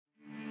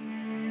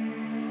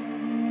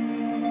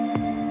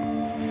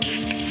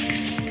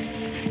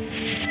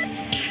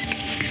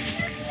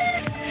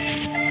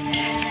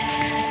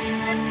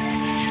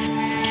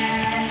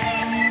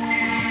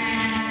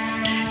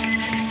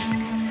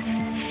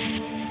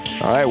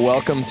All right,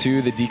 welcome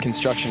to the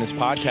Deconstructionist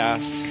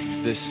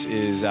Podcast. This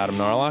is Adam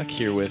Narlock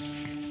here with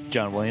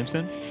John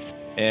Williamson.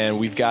 And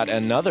we've got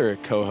another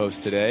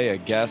co-host today, a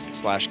guest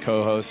slash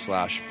co-host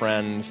slash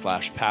friend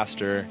slash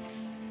pastor.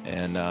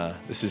 And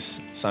this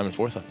is Simon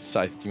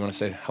Forsythe. Do you want to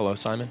say hello,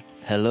 Simon?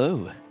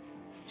 Hello.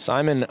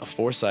 Simon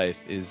Forsythe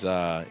is,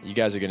 you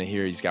guys are going to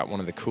hear, he's got one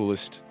of the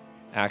coolest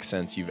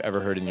accents you've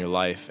ever heard in your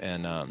life.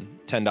 And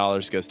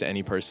 $10 goes to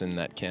any person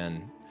that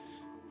can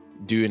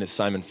do a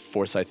Simon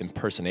Forsythe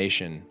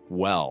impersonation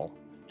well.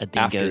 A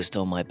dingo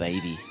stole my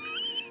baby.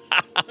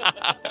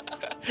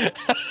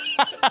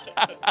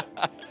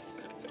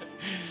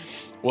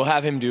 We'll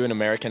have him do an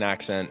American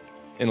accent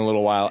in a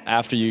little while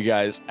after you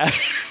guys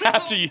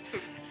after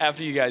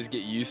you guys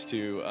get used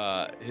to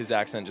his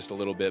accent just a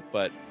little bit.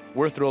 But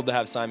we're thrilled to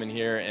have Simon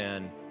here,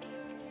 and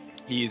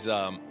he's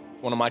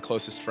one of my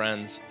closest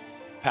friends,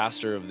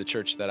 pastor of the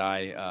church that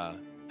I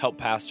help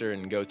pastor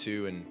and go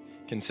to and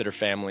consider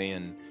family.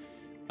 And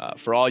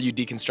for all you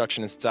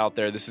deconstructionists out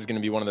there, this is going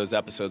to be one of those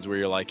episodes where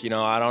you're like,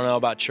 I don't know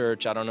about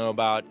church. I don't know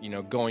about,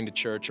 going to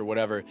church or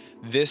whatever.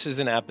 This is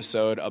an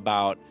episode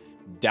about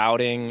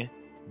doubting,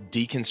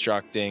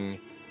 deconstructing,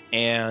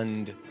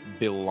 and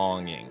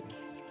belonging.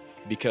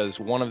 Because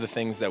one of the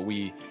things that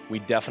we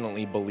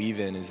definitely believe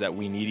in is that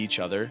we need each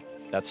other.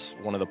 That's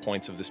one of the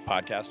points of this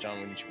podcast, John.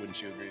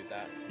 Wouldn't you agree with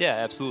that? Yeah,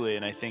 absolutely.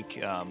 And I think,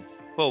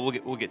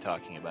 we'll get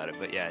talking about it.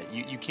 But yeah,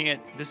 you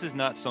can't. This is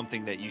not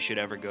something that you should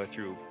ever go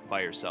through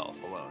by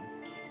yourself alone.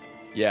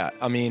 Yeah,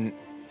 I mean,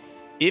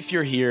 if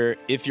you're here,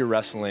 if you're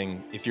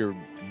wrestling, if you're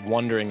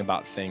wondering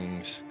about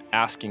things,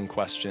 asking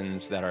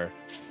questions that are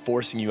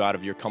forcing you out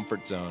of your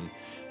comfort zone,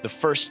 the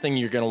first thing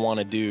you're going to want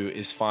to do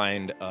is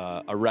find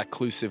a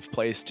reclusive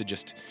place to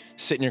just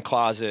sit in your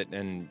closet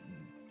and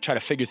try to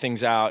figure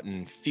things out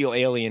and feel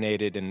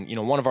alienated. And,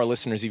 one of our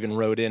listeners even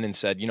wrote in and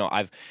said,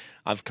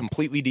 I've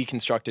completely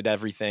deconstructed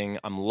everything.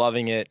 I'm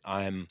loving it.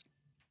 I'm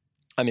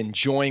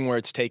enjoying where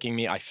it's taking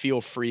me. I feel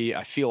free.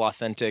 I feel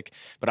authentic,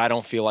 but I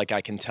don't feel like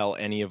I can tell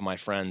any of my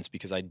friends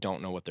because I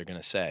don't know what they're going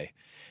to say.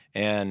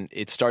 And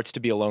it starts to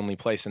be a lonely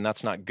place, and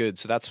that's not good.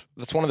 So that's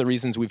one of the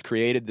reasons we've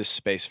created this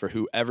space for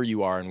whoever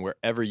you are and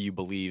wherever you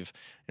believe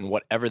and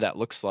whatever that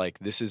looks like.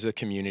 This is a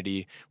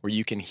community where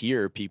you can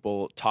hear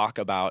people talk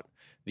about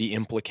the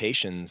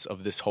implications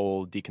of this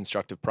whole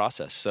deconstructive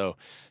process. So,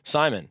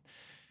 Simon,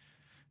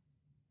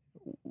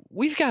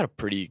 we've got a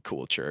pretty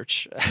cool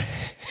church.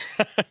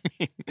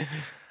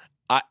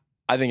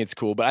 I think it's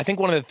cool, but I think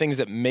one of the things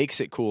that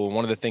makes it cool,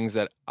 one of the things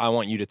that I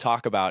want you to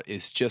talk about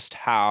is just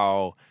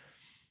how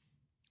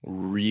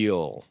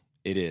real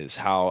it is,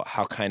 how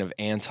kind of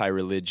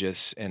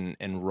anti-religious and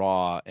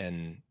raw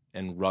and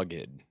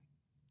rugged.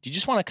 Do you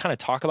just want to kind of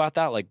talk about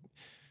that, like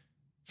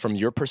from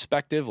your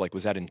perspective? Like,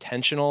 was that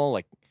intentional?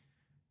 Like,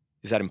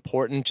 is that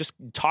important? Just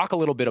talk a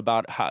little bit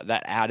about how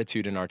that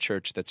attitude in our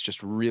church that's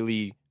just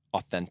really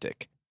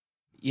authentic.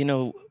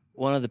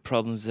 One of the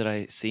problems that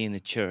I see in the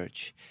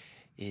church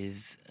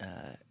is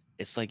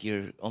it's like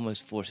you're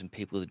almost forcing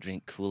people to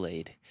drink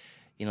Kool-Aid.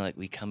 Like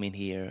we come in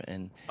here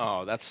and...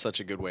 Oh, that's such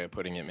a good way of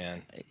putting it,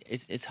 man.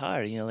 It's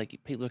hard, like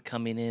people are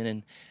coming in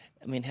and,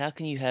 I mean, how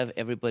can you have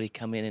everybody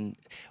come in and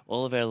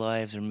all of our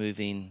lives are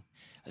moving?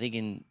 I think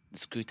in the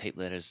Screw Tape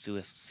Letters,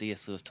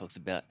 C.S. Lewis talks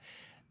about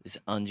this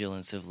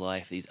undulance of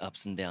life, these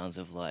ups and downs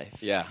of life.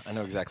 Yeah, I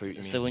know exactly what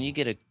you mean. So when you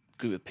get a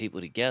group of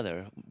people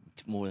together,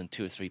 more than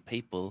 2 or 3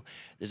 people,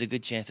 there's a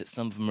good chance that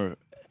some of them are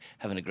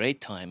having a great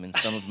time and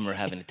some of them are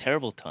having a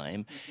terrible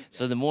time.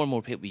 So the more and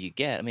more people you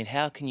get, I mean,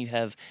 how can you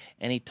have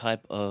any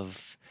type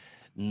of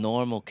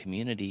normal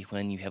community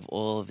when you have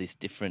all of these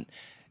different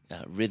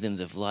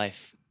rhythms of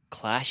life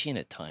clashing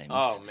at times?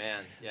 Oh,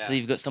 man, yeah. So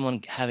you've got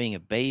someone having a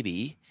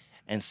baby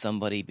and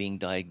somebody being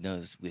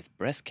diagnosed with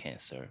breast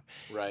cancer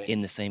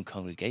in the same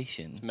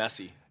congregation. It's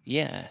messy.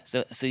 Yeah,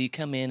 so you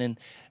come in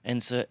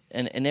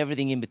and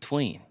everything in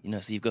between,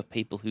 so you've got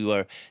people who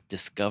are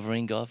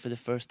discovering God for the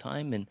first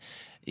time, and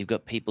you've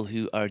got people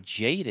who are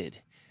jaded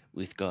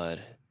with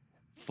God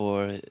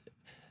for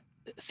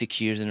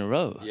 6 years in a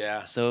row.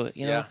 Yeah. So,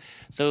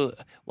 so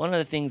one of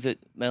the things that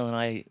Mel and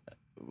I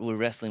were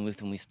wrestling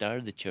with when we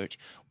started the church,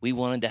 we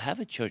wanted to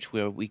have a church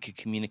where we could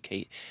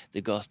communicate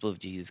the gospel of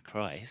Jesus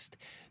Christ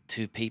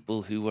to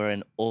people who were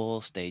in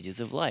all stages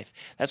of life.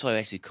 That's why I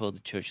actually called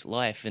the church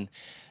Life. And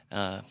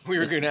we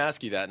were going to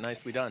ask you that.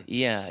 Nicely done.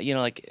 Yeah,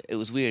 it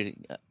was weird.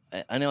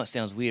 I know it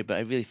sounds weird, but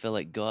I really felt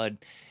like God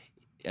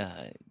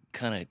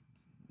kind of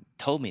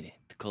told me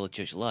to call the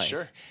church Life.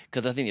 Sure.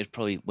 Because I think there's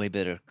probably way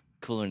better,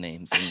 cooler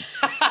names. And,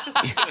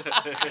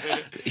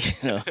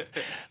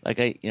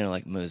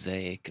 like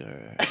Mosaic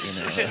or,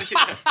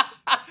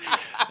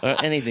 or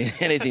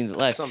anything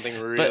life. Something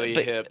really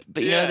hip.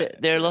 But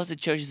there are lots of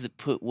churches that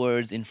put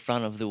words in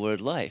front of the word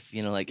life.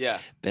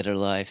 Better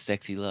life,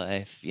 sexy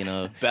life.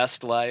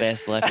 Best life,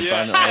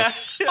 abundant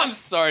life. I'm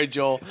sorry,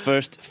 Joel.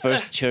 First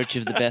church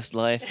of the best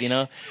life.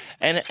 And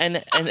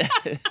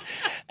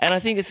I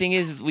think the thing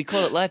is we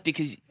call it life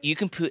because you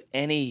can put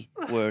any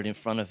word in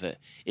front of it.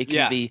 It can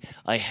Yeah. be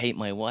 "I hate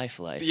my wife"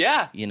 life.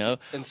 Yeah. You know,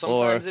 And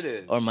sometimes it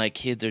is. or "My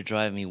kids are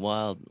driving me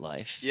wild"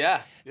 life.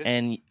 Yeah.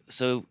 And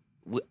so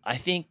I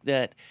think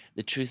that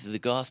the truth of the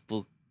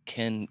gospel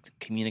can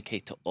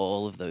communicate to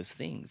all of those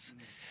things.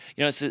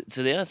 You know, so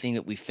the other thing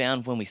that we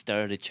found when we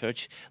started a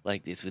church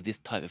like this with this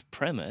type of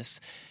premise,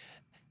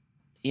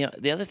 you know,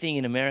 the other thing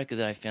in America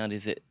that I found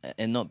is that,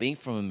 and not being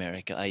from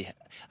America, I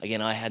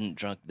hadn't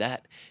drunk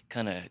that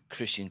kind of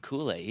Christian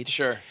Kool-Aid.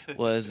 Sure.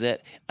 Was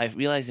that I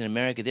realized in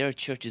America there are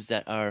churches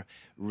that are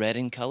red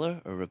in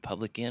color, or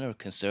Republican, or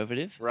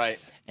conservative, Right.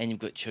 and you've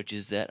got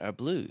churches that are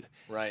blue,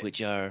 Right.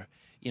 which are,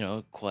 you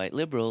know, quite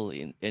liberal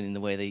in the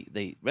way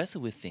they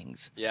wrestle with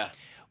things. Yeah.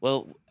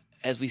 Well,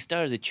 as we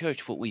started the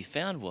church, what we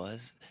found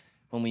was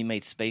when we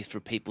made space for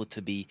people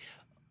to be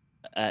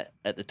at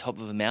the top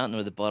of a mountain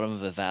or the bottom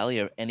of a valley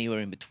or anywhere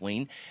in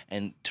between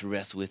and to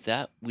wrestle with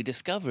that, we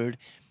discovered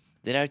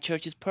that our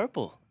church is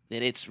purple,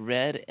 that it's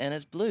red and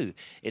it's blue.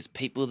 It's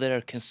people that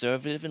are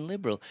conservative and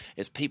liberal.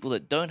 It's people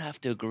that don't have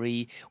to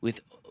agree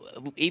with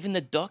even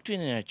the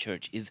doctrine in our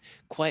church is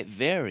quite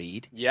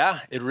varied. Yeah,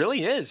 it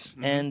really is.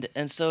 And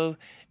so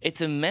it's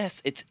a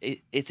mess. It's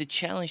a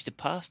challenge to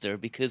pastor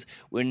because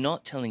we're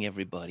not telling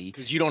everybody.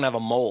 Because you don't have a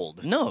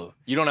mold. No.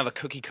 You don't have a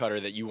cookie cutter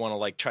that you want to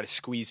like try to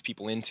squeeze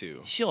people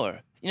into. Sure.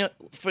 You know,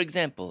 for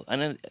example, I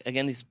know,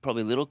 again, this is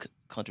probably a little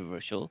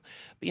controversial,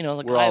 but, you know,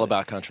 like We're all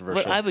about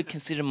controversial. But I would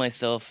consider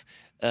myself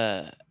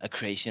a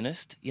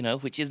creationist, you know,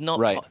 which is not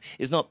Right.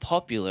 is not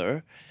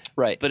popular,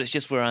 Right. but it's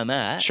just where I'm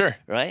at. Sure.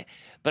 Right?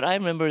 But I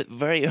remember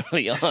very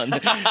early on,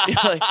 you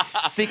know, like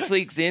 6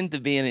 weeks into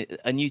being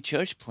a new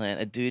church plant,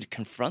 a dude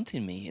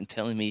confronting me and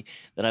telling me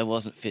that I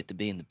wasn't fit to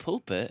be in the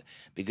pulpit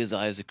because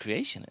I was a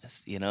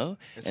creationist, you know?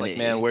 It's like,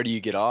 man, where do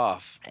you get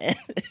off?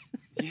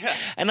 Yeah.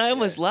 And I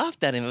almost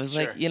laughed at him. It was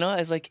Sure. like, you know, I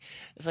was like,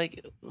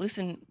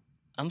 listen,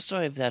 I'm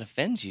sorry if that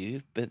offends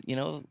you, but, you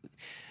know,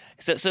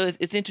 so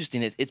it's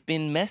interesting. It's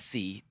been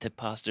messy to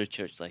pastor a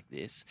church like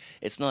this.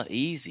 It's not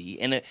easy,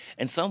 and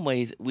in some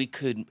ways,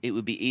 it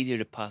would be easier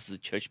to pastor the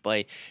church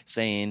by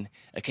saying,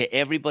 okay,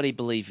 everybody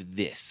believe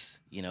this,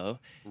 you know,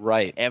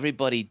 Right.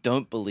 everybody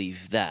don't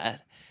believe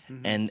that,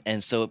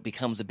 and so it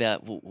becomes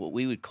about what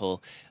we would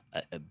call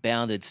a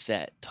bounded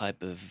set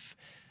type of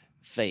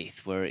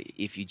faith, where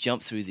if you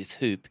jump through this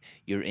hoop,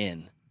 you're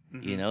in,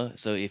 you know.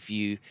 So if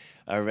you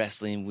are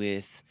wrestling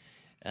with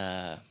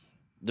the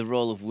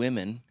role of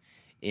women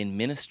in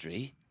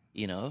ministry,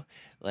 you know,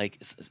 like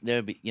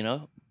there'll be, you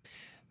know,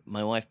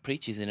 my wife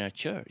preaches in our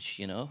church,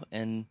 you know,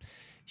 and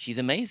she's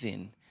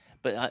amazing.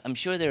 But I'm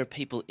sure there are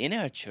people in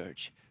our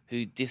church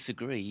who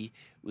disagree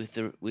with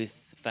the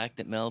fact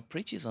that Mel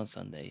preaches on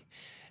Sunday,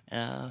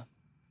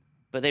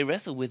 but they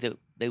wrestle with it.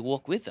 They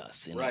walk with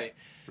us, you know? Right.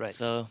 Right.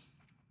 So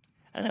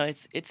I don't know.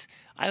 It's.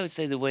 I would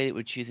say the way that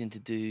we're choosing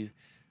to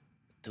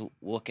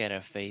walk out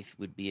our faith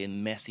would be a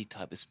messy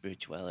type of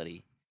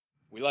spirituality.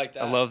 We like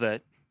that. I love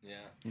that. Yeah.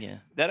 Yeah.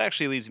 That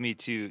actually leads me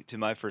to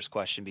my first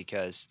question,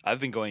 because I've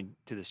been going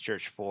to this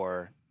church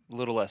for a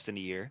little less than a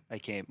year.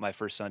 My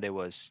first Sunday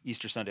was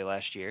Easter Sunday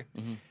last year.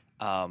 Mhm.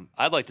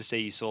 I'd like to say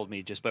you sold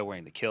me just by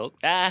wearing the kilt.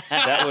 That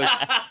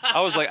I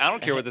was like, I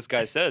don't care what this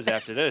guy says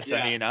after this. Yeah.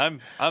 I mean,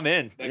 I'm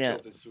in. That Yeah.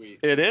 kilt is sweet.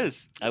 It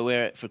is. I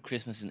wear it for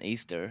Christmas and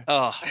Easter,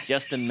 Oh,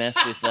 just to mess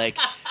with like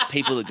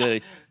people that go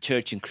to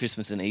church in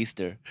Christmas and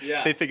Easter.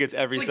 Yeah. they think it's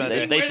every It's like, Sunday.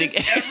 does he They wear think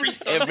this every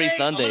Sunday. every I'm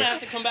Sunday. gonna have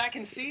to come back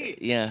and see.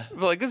 Yeah.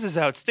 But like, this is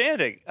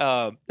outstanding.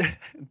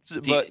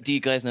 Do you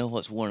guys know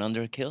what's worn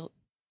under a kilt?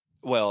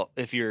 Well,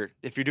 if you're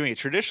doing it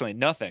traditionally,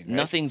 nothing. Right?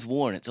 Nothing's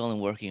worn. It's all in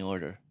working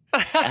order.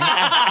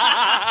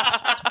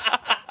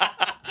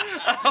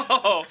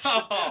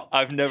 Oh,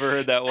 I've never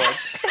heard that one.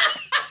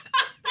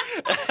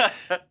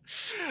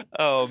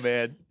 Oh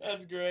man,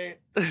 That's great.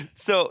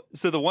 so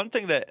one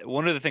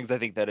of the things I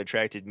think that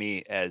attracted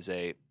me as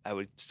I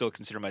would still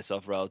consider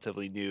myself a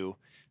relatively new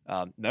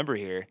member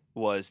here,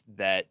 was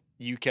that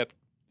you kept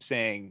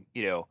saying,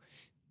 you know,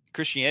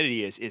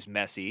 Christianity is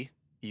messy.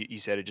 You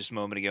said it just a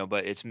moment ago,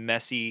 but it's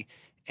messy,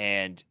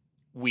 and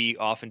we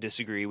often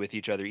disagree with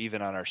each other,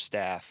 even on our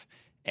staff.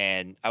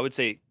 And I would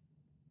say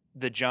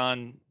the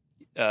John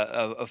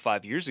of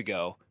 5 years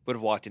ago would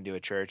have walked into a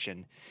church,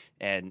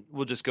 and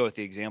we'll just go with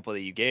the example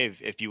that you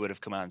gave. If you would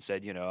have come out and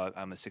said, you know,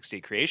 I'm a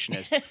 6-day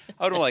creationist,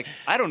 I would have like,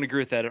 I don't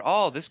agree with that at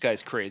all. This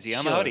guy's crazy.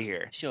 I'm Sure. out of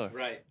here. Sure.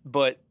 Right.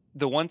 But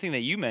the one thing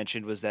that you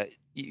mentioned was that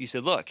you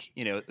said, look,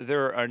 you know,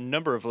 there are a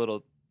number of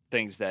little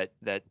things that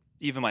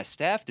even my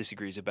staff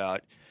disagrees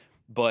about,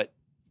 but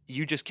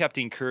you just kept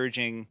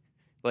encouraging,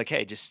 like,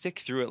 hey, just stick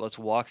through it. Let's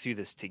walk through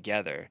this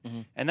together.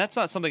 Mhm. And that's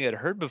not something I'd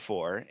heard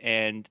before.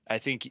 And I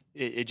think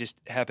it just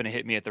happened to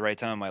hit me at the right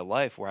time in my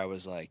life, where I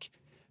was like,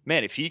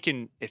 man, if he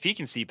can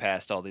see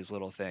past all these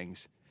little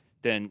things,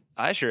 then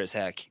I sure as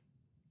heck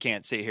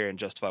can't sit here and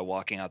justify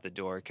walking out the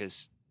door,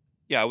 because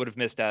I would have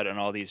missed out on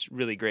all these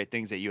really great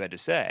things that you had to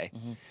say.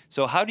 Mhm.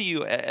 So how do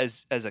you,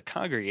 as a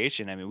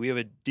congregation, I mean, we have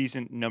a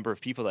decent number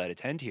of people that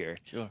attend here.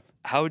 Sure.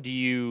 How do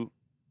you,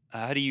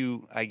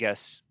 I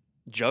guess,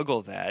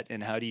 juggle that,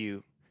 and how do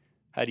you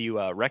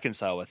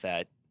reconcile with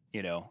that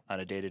on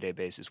a day-to-day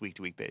basis,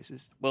 week-to-week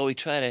basis? Well, we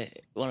try to.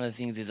 One of the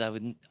things is I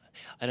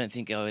don't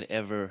think I would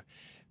ever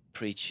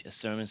preach a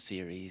sermon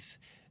series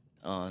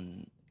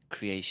on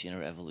creation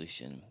or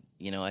evolution.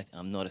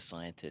 I'm not a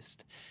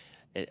scientist.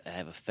 I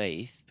have a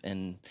faith,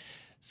 and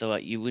so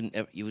you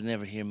would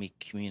never hear me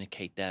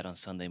communicate that on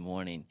Sunday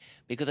morning,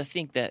 because I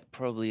think that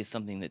probably is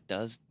something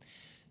that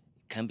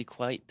can be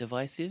quite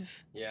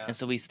divisive. Yeah. And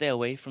so we stay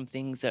away from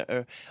things that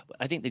are.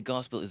 I think the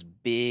gospel is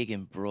big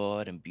and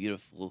broad and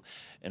beautiful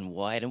and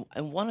wide.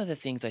 And one of the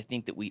things I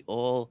think that we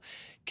all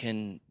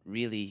can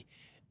really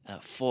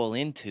fall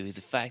into is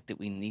the fact that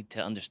we need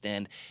to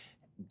understand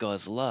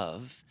God's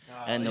love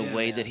and the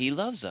way that He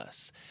loves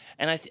us.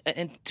 And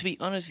and to be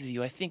honest with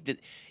you, I think that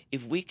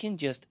if we can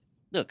just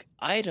look,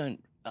 I've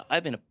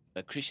been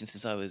a Christian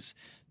since I was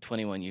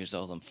 21 years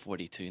old. I'm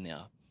 42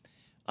 now.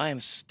 I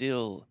am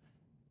still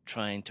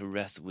trying to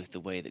wrestle with the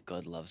way that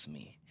God loves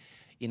me.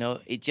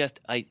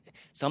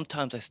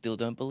 Sometimes I still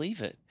don't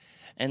believe it.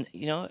 And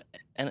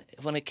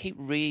when I keep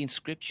reading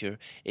Scripture,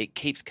 it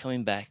keeps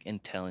coming back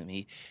and telling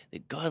me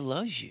that God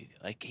loves you.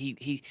 Like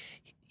He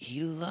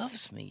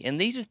loves me.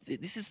 And this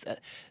is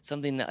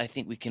something that I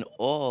think we can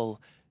all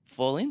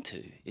fall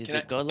into,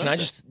 that God loves us. Can I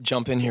just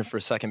jump in here for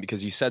a second,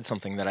 because you said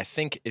something that I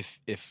think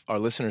if our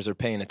listeners are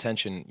paying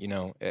attention,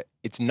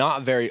 it's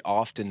not very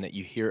often that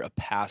you hear a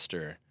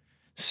pastor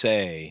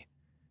say,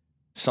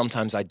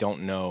 sometimes I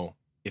don't know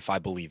if I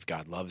believe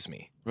God loves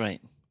me. Right.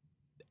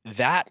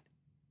 That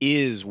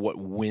is what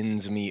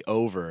wins me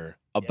over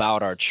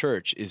about our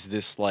church, is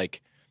this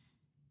like,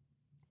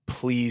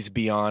 please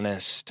be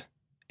honest,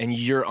 and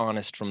you're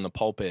honest from the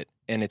pulpit.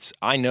 And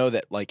I know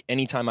that like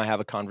anytime I have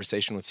a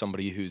conversation with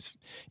somebody who's,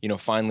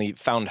 finally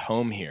found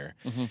home here,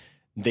 mm-hmm.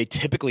 they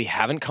typically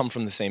haven't come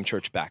from the same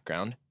church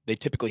background. They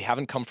typically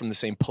haven't come from the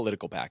same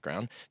political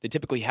background. They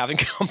typically haven't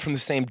come from the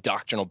same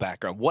doctrinal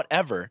background,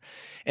 whatever.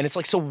 And it's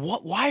like, so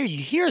why are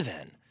you here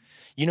then?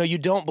 You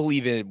don't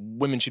believe in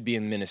women should be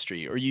in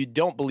ministry, or you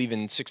don't believe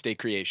in 6-day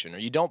creation, or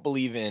you don't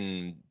believe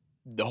in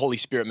the Holy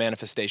Spirit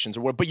manifestations,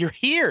 or what, but you're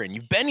here and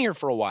you've been here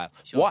for a while.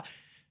 Sure. Why?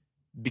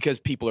 Because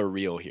people are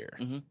real here.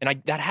 Mm-hmm.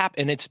 And that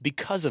happened, and it's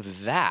because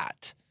of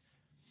that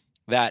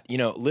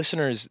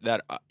listeners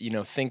that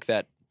think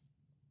that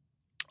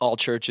all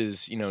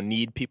churches,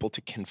 need people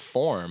to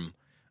conform.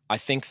 I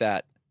think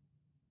that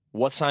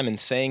what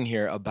Simon's saying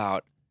here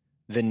about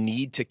the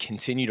need to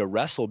continue to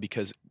wrestle,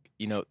 because,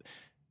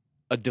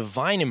 a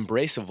divine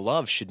embrace of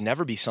love should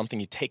never be something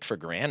you take for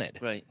granted.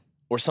 Right.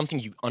 Or something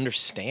you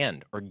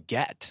understand or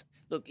get.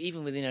 Look,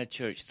 even within our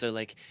church, so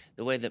like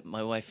the way that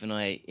my wife and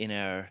I in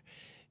our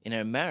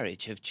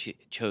marriage have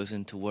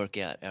chosen to work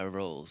out our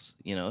roles,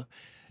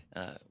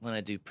 when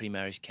I do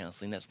pre-marriage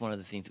counseling, that's one of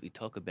the things that we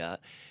talk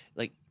about.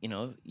 Like,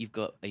 you've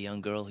got a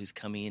young girl who's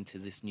coming into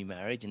this new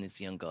marriage and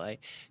this young guy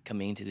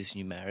coming into this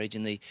new marriage,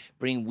 and they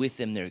bring with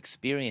them their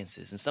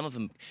experiences. And some of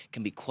them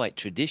can be quite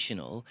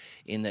traditional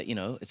in that,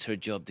 it's her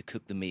job to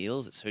cook the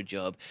meals, it's her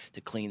job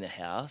to clean the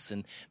house.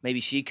 And maybe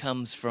she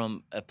comes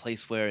from a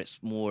place where it's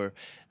more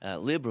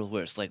liberal,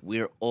 where it's like,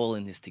 we're all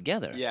in this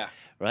together. Yeah.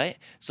 Right?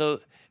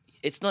 So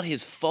it's not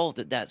his fault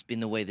that that's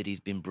been the way that he's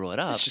been brought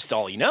up. It's just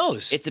all he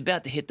knows. It's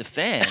about to hit the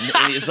fan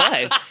in his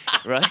life,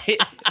 right?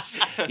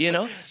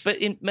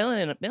 But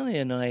Melanie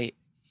and I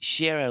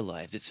share our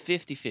lives. It's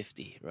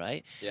 50-50,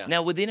 right? Yeah.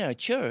 Now, within our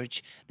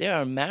church, there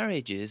are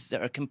marriages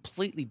that are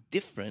completely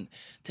different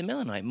to Mel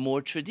and I,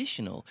 more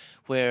traditional,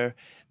 where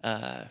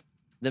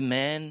the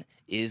man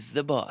is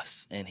the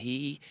boss and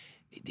he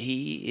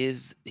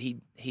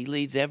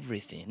leads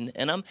everything.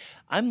 And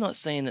I'm not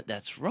saying that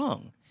that's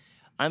wrong.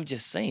 I'm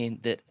just saying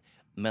that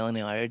Mel and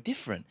I are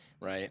different.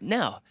 Right.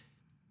 Now,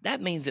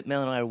 that means that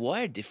Mel and I are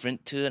wired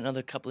different to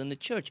another couple in the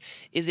church.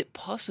 Is it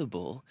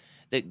possible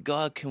that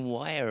God can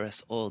wire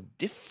us all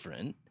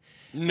different?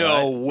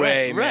 No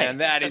way, right, man.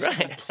 That is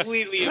right,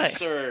 completely right.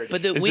 absurd.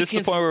 But that Is this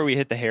the point where we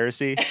hit the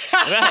heresy?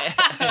 Right.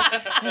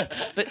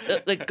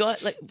 But like God,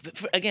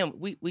 again,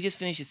 we just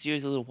finished a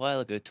series a little while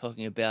ago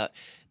talking about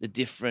the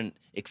different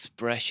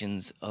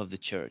expressions of the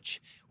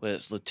church, whether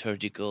it's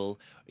liturgical,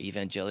 or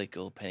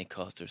evangelical,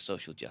 Pentecostal, or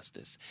social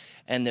justice.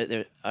 And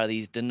there are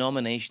these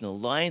denominational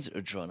lines that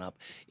are drawn up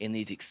in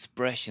these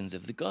expressions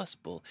of the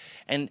gospel.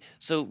 And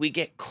so we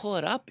get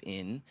caught up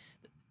in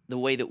the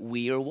way that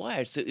we are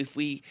wired. So if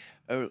we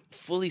are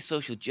fully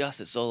social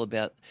justice, all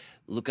about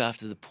look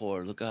after the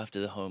poor, look after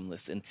the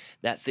homeless, and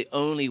that's the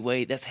only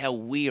way, that's how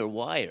we are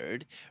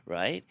wired,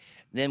 right?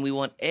 Then we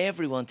want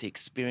everyone to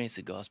experience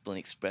the gospel and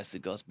express the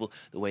gospel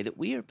the way that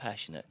we are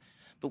passionate.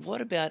 But what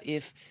about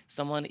if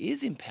someone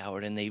is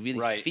empowered and they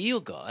really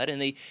feel God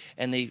and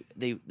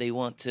they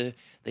want to,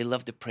 they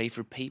love to pray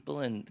for people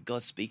and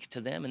God speaks to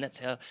them and that's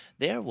how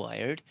they're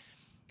wired.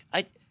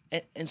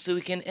 And so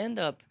we can end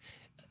up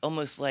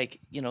almost like,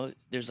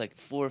 there's like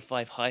 4 or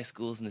 5 high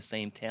schools in the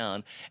same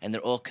town and they're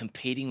all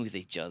competing with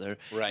each other.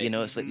 Right.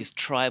 It's like these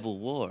tribal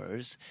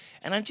wars.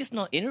 And I'm just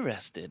not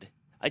interested.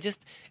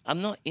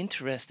 I'm not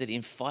interested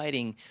in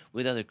fighting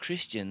with other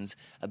Christians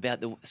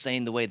about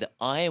saying the way that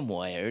I am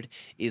wired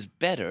is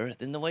better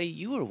than the way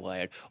you are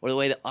wired, or the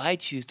way that I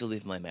choose to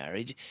live my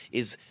marriage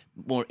is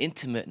more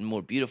intimate and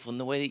more beautiful than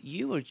the way that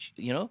you are.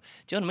 You know,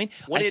 do you know what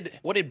I mean?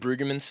 What did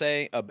Brueggemann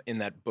say in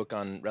that book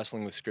on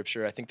wrestling with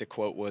Scripture? I think the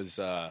quote was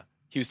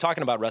he was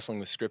talking about wrestling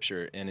with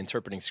Scripture and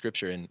interpreting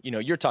Scripture, and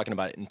you're talking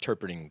about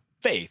interpreting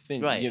faith,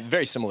 and Right.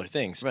 very similar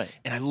things. Right.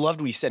 And I loved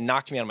what he said.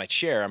 Knocked me out of my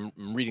chair. I'm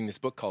reading this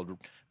book called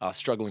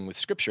Struggling with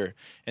Scripture,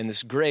 and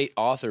this great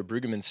author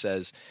Brueggemann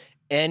says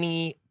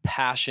any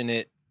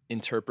passionate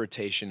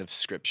interpretation of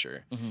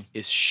Scripture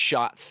is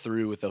shot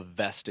through with a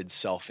vested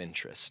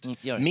self-interest.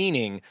 Yeah.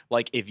 Meaning,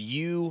 like, if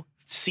you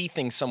see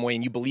things some way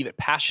and you believe it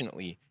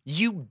passionately,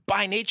 you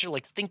by nature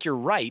think you're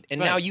right, and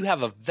now Right. you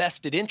have a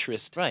vested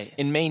interest Right.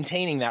 in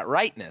maintaining that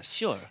rightness.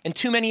 Sure. And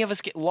too many of us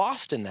get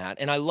lost in that.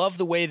 And I love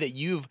the way that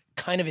you've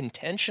kind of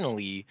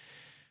intentionally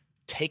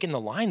taken the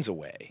lines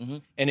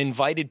away and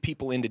invited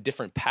people into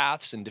different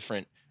paths and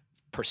different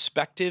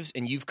perspectives,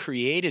 and you've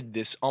created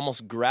this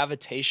almost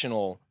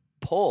gravitational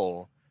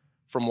pull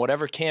from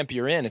whatever camp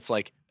you're in. It's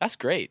like, that's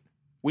great.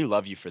 We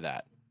love you for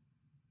that.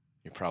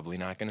 You're probably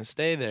not going to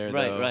stay there,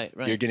 Right, though. right.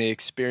 You're going to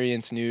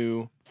experience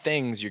new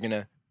things. You're going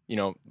to,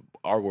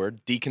 our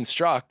word,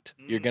 deconstruct.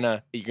 You're going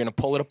to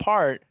pull it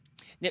apart.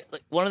 Yeah,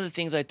 like one of the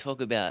things I talk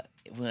about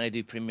when I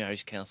do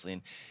pre-marriage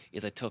counseling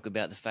is I talk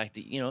about the fact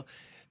that,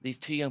 these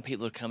two young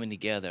people are coming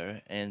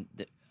together, and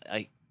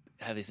I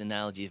have this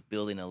analogy of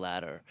building a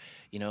ladder,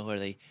 where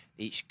they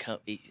each come,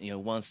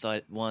 one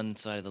side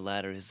of the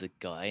ladder is the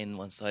guy and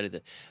one side of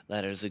the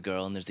ladder is the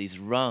girl, and there's these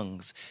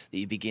rungs that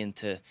you begin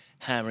to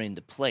hammer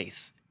into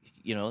place,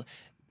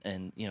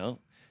 and,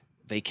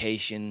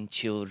 vacation,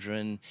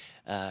 children,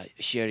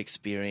 shared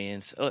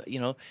experience,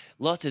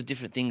 lots of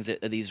different things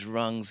that are these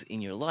rungs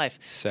in your life.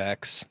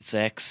 Sex.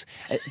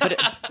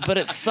 But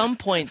at some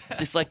point,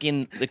 just like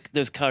in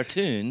those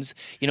cartoons,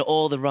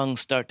 all the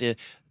rungs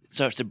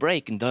starts to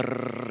break and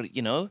and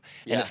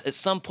at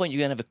some point you're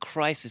going to have a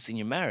crisis in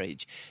your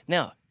marriage.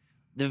 Now,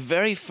 the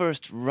very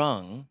first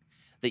rung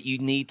that you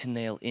need to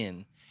nail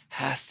in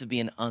has to be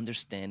an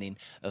understanding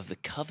of the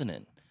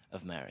covenant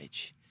of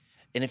marriage.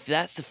 And if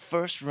that's the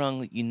first rung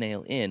that you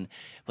nail in,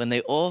 when they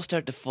all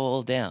start to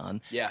fall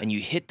down and you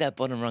hit that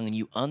bottom rung and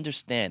you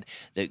understand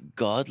that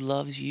God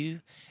loves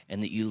you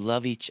and that you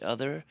love each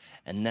other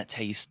and that's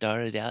how you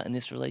started out in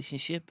this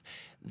relationship,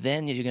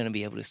 then you're going to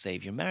be able to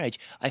save your marriage.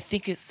 I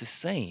think it's the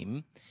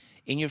same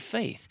in your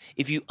faith.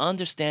 If you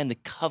understand the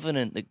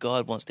covenant that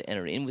God wants to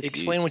enter in with you.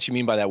 Explain what you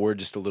mean by that word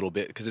just a little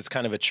bit, because it's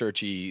kind of a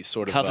churchy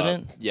sort of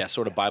covenant.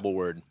 Sort of Bible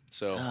word.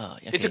 So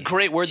okay. It's a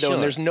great word though, Sure.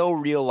 and there's no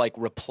real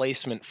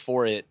replacement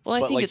for it.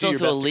 Well, I think it's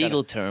also a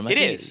legal term. It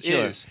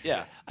is.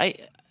 Yeah.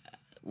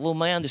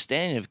 My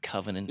understanding of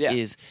covenant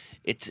is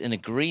it's an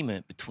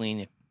agreement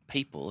between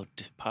people or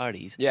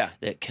parties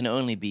that can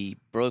only be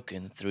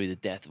broken through the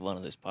death of one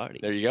of those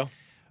parties. There you go.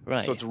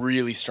 Right. So it's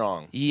really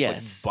strong. Yes.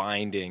 It's like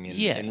binding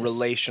and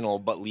relational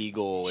but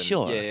legal. And,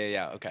 Sure.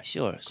 Yeah. Okay.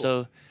 Sure.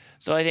 Cool.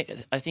 So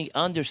I think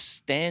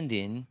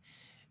understanding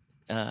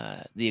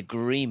the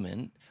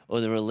agreement or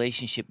the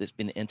relationship that's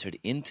been entered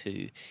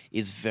into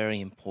is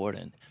very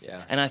important.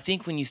 Yeah. And I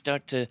think when you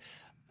start to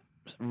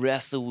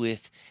wrestle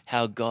with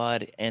how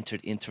God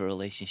entered into a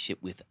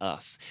relationship with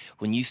us,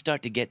 when you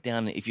start to get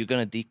down, if you're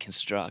going to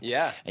deconstruct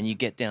and you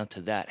get down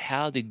to that,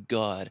 how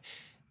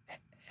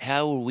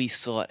were we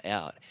sought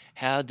out?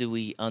 How do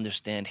we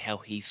understand how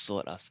he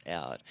sought us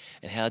out?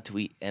 And how do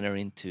we enter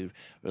into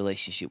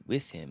relationship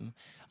with him?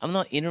 I'm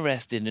not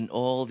interested in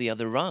all the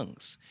other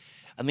rungs.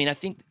 I mean, I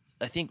think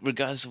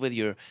regardless of whether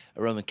you're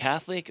a Roman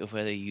Catholic or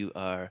whether you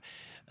are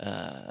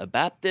a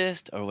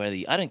Baptist or whether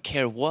I don't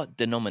care what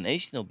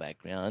denominational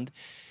background,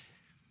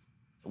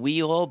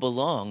 we all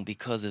belong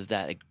because of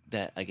that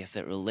I guess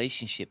that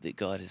relationship that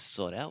God has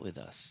sought out with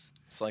us.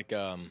 It's like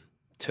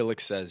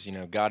Tillich says,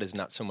 God is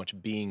not so much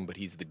being, but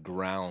he's the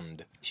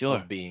ground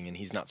of being, and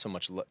he's not so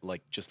much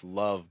like just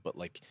love, but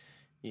like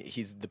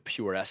he's the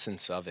pure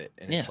essence of it,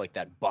 and it's like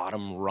that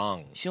bottom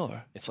rung.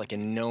 Sure, it's like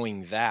in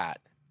knowing that,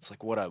 it's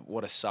like what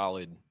a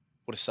solid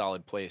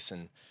place.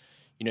 And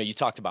you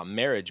talked about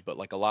marriage, but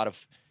like a lot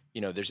of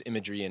there's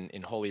imagery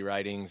in holy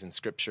writings and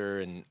scripture,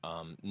 and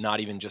not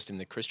even just in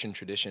the Christian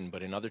tradition,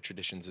 but in other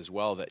traditions as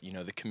well. That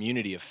the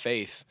community of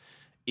faith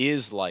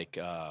is like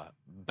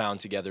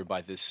bound together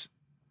by this.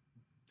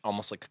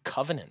 Almost like a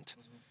covenant,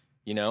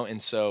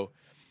 And so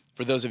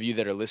for those of you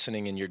that are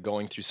listening and you're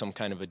going through some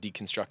kind of a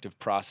deconstructive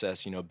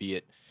process, be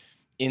it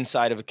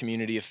inside of a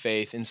community of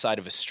faith, inside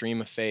of a stream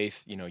of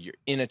faith, you're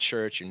in a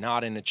church, you're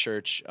not in a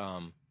church.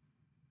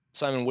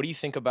 Simon, what do you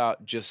think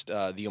about just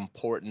the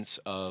importance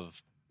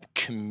of the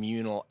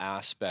communal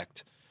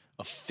aspect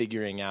of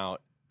figuring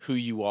out who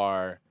you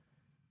are,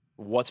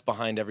 what's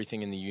behind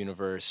everything in the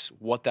universe,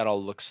 what that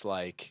all looks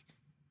like?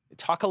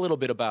 Talk a little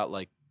bit about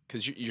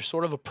because you're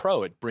sort of a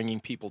pro at bringing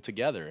people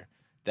together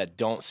that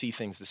don't see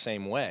things the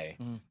same way.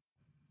 Mm.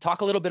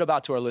 Talk a little bit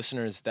about to our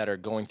listeners that are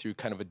going through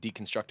kind of a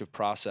deconstructive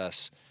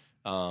process,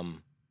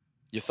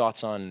 Your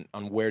thoughts on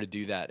where to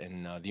do that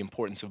and the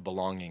importance of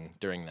belonging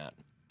during that.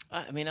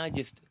 I mean, I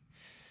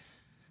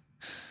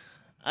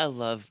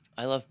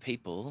love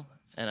people,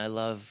 and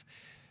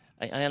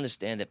I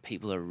understand that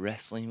people are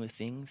wrestling with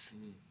things,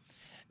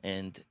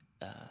 and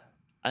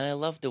I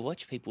love to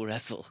watch people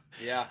wrestle.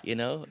 Yeah. You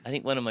know, I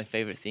think one of my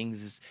favorite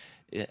things is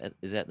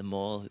at the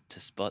mall to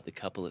spot the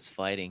couple that's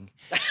fighting.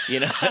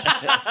 You know,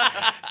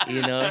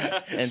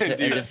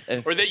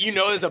 Or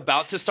that is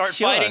about to start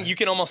Sure. fighting. You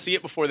can almost see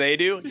it before they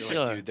do. You're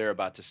Sure. like, dude, they're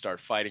about to start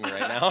fighting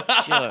right now.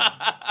 Sure.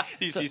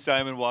 You see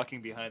Simon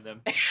walking behind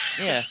them.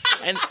 Yeah,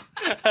 and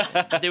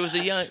there was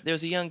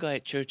a young guy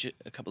at church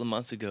a couple of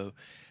months ago.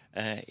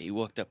 He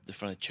walked up the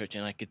front of church,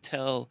 and I could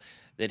tell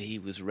that he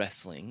was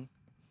wrestling.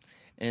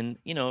 And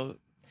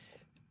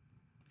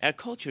our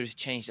culture has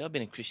changed. I've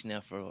been a Christian now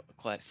for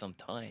quite some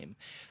time,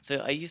 so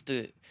I used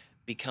to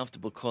be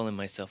comfortable calling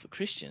myself a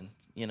Christian.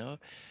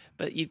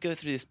 But you go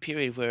through this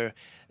period where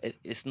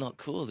it's not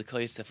cool to call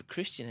yourself a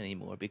Christian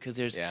anymore because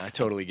there's Yeah, I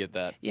totally get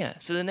that. yeah.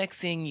 So the next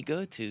thing you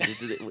go to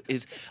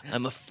is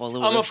I'm a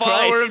follower. I'm a of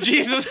follower Christ. of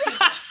Jesus.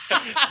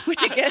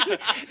 Which again,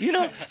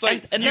 It's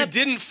like, and you that-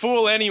 didn't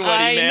fool anybody,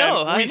 I man.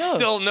 know, I we know.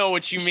 still know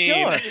what you mean.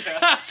 Sure.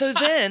 So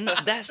then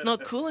that's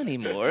not cool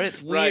anymore.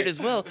 It's weird Right. as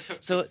well.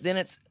 So then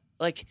it's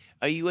like,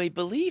 are you a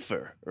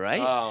believer,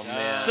 right? Oh,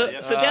 man. So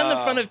down the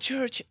front of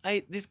church,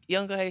 this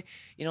young guy,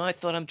 I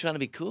thought I'm trying to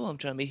be cool. I'm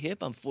trying to be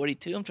hip. I'm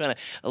 42. I'm trying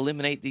to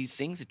eliminate these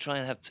things to try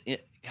and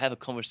have a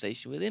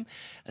conversation with him.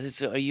 I said,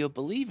 so are you a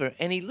believer?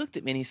 And he looked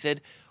at me and he said,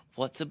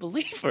 what's a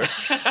believer?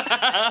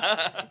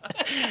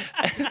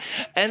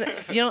 and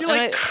You're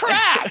like,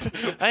 crap!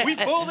 We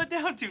boiled it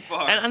down too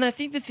far. And I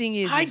think the thing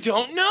is, I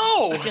don't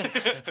know.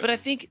 but I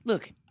think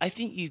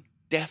you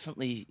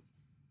definitely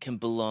can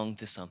belong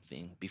to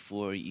something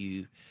before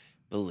you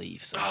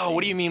believe something. Oh,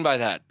 what do you mean by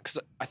that?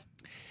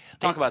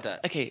 Talk about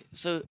that. Okay,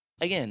 so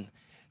again,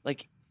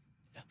 like,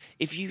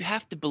 if you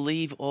have to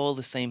believe all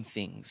the same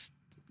things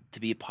to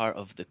be a part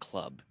of the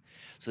club,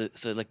 so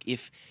like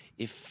if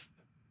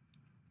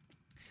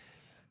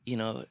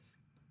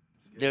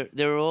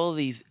there are all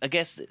these, I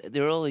guess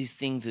there are all these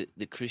things that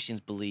the Christians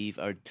believe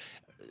are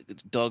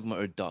dogma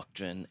or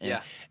doctrine,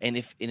 and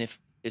if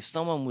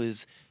someone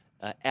was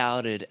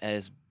outed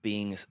as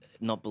being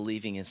not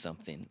believing in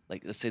something,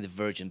 like let's say the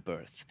virgin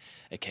birth,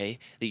 okay,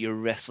 that you're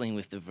wrestling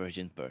with the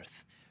virgin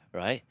birth,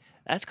 right?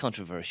 That's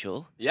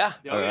controversial. Yeah.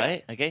 All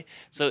right. Okay.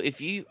 So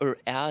if you are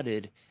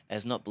outed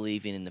as not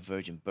believing in the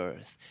virgin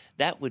birth,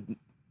 that would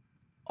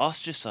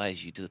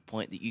ostracize you to the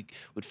point that you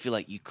would feel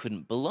like you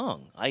couldn't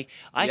belong. I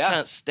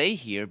can't stay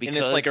here because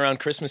And it's like around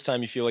Christmas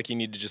time, you feel like you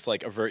need to just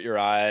like avert your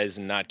eyes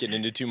and not get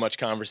into too much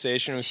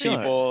conversation with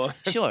people.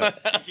 Sure.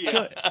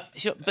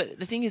 But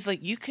the thing is,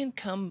 like, you can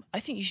come. I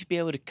think you should be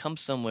able to come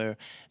somewhere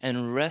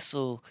and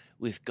wrestle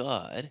with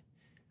God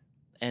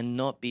and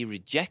not be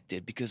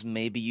rejected because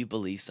maybe you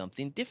believe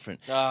something different.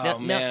 Oh,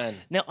 man.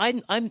 Now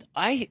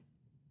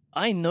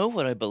I know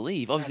what I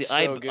believe. Obviously,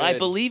 That's so I good.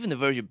 believe in the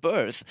virgin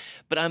birth,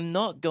 but I'm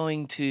not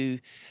going to,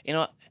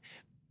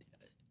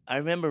 I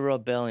remember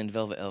Rob Bell in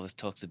Velvet Elvis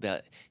talks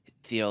about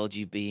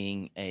theology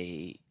being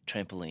a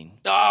trampoline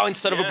Oh,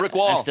 instead of a brick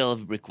wall. instead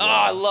of a brick Oh, wall.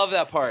 I love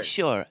that part.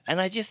 Sure. And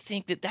I just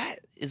think that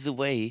is the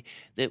way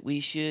that we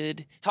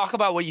should. Talk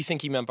about what you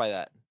think he meant by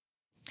that.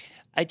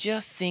 I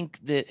just think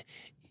that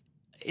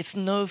it's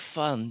no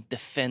fun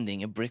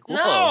defending a brick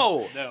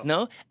wall.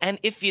 No? And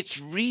if it's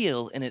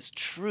real and it's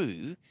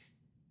true,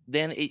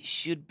 then it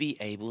should be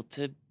able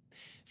to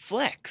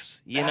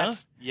flex, you know?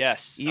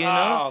 Yes. You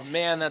know? Oh,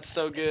 man, that's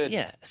so good.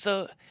 Yeah.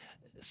 So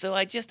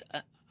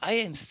I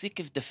am sick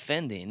of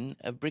defending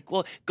a brick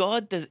wall.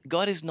 God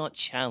is not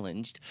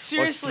challenged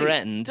Seriously, or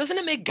threatened. doesn't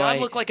it make God by-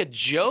 look like a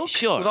joke?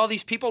 Sure. With all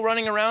these people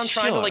running around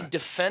trying to Sure. like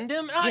defend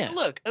him? Yeah.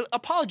 Look,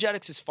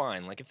 apologetics is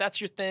fine. Like if that's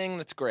your thing,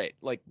 that's great.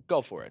 Like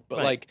go for it. But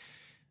Right. like,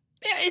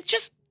 yeah, it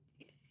just,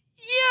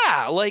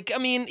 yeah. Like I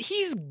mean,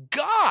 he's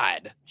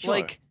God. Sure.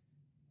 Like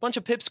bunch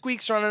of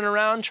pipsqueaks running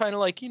around trying to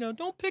like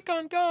don't pick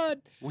on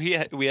God. We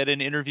had an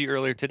interview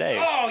earlier today.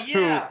 Oh,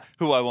 yeah.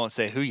 Who I won't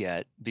say who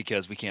yet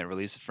because we can't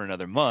release it for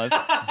another month.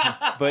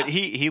 But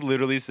he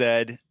literally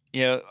said,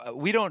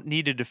 we don't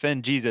need to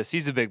defend Jesus.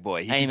 He's a big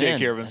boy. He can take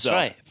care of himself.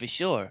 That's right, for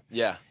sure.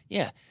 Yeah.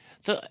 Yeah.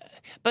 So,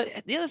 but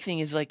the other thing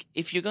is, like,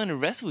 if you're going to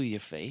wrestle with your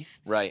faith,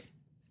 Right.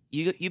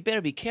 you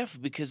better be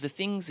careful because the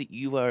things that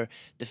you are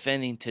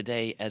defending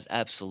today as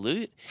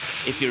absolute,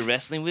 if you're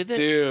wrestling with it,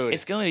 Dude.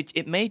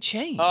 it may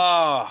change.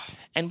 Oh.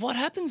 And what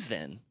happens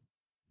then?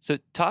 So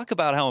talk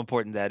about how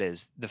important that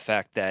is. The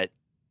fact that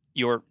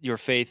your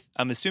faith.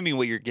 I'm assuming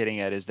what you're getting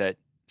at is that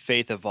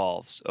faith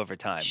evolves over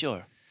time.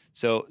 Sure.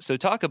 So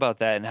talk about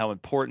that and how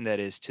important that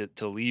is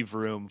to leave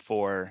room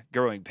for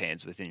growing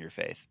pains within your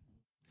faith.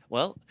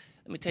 Well,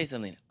 let me tell you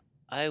something.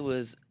 I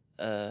was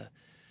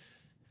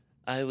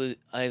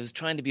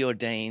trying to be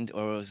ordained,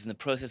 or I was in the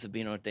process of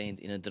being ordained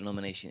in a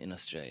denomination in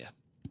Australia.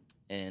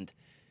 And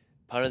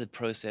part of the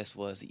process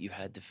was that you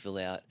had to fill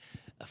out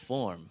a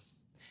form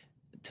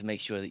to make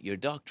sure that your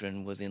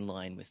doctrine was in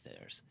line with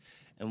theirs.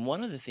 And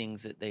one of the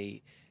things that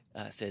they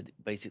said,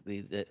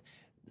 basically, that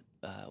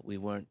we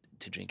weren't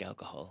to drink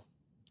alcohol.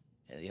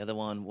 And the other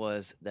one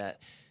was that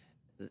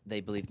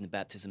they believed in the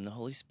baptism in the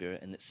Holy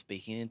Spirit, and that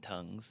speaking in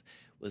tongues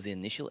was the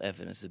initial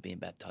evidence of being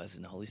baptized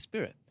in the Holy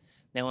Spirit.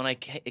 Now, when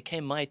it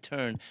came my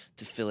turn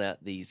to fill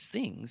out these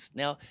things,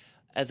 now,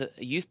 as a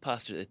youth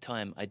pastor at the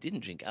time, I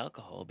didn't drink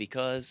alcohol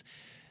because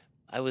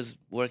I was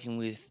working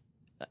with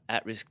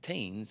at-risk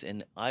teens,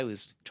 and I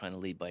was trying to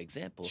lead by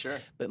example. Sure.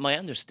 But my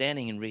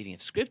understanding and reading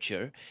of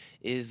Scripture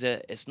is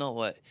that it's not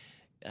what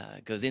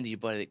goes into your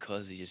body that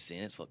causes your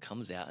sin. It's what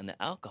comes out. And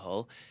the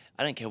alcohol,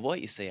 I don't care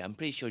what you say. I'm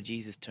pretty sure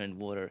Jesus turned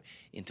water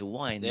into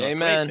wine,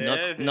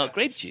 Amen. not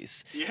grape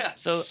juice. Yeah.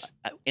 So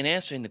in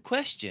answering the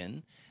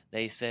question,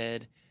 they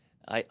said,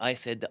 I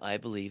said that I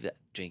believe that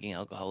drinking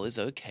alcohol is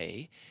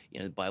okay. You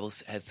know, the Bible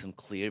has some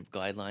clear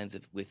guidelines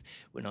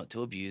we're not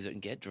to abuse it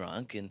and get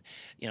drunk, and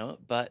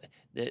but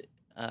that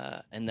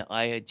and that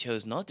I had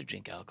chose not to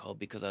drink alcohol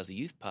because I was a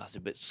youth pastor.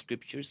 But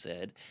Scripture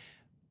said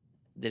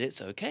that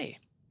it's okay.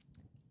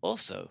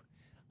 Also,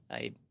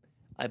 I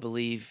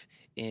believe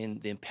in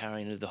the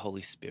empowering of the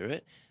Holy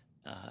Spirit.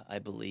 I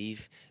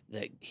believe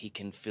that He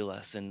can fill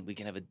us, and we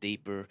can have a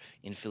deeper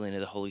infilling of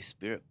the Holy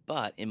Spirit.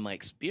 But in my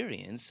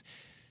experience,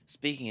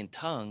 speaking in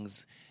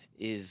tongues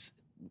is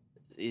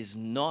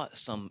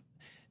not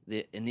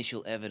the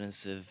initial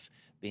evidence of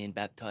being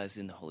baptized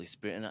in the Holy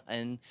Spirit,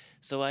 and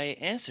so I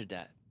answered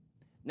that.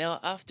 Now,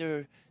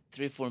 after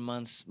 3 or 4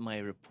 months, my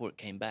report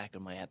came back, or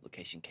my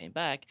application came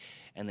back,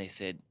 and they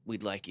said,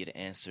 "We'd like you to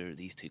answer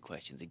these 2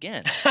 questions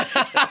again."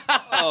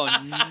 Oh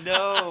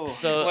no!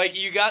 So, Like,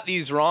 you got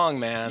these wrong,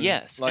 man.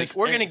 Yes. Like,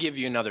 we're going to give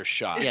you another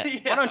shot. Yeah.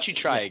 Why don't you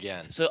try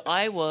again? so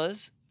I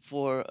was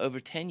for over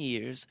 10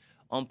 years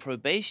on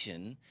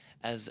probation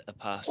as a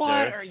pastor.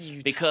 What are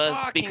you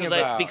talking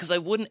about? Because I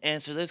wouldn't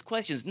answer those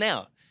questions.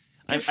 Now,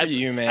 Good for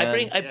you,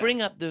 man. I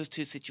bring up those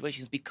 2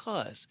 situations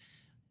because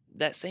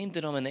that same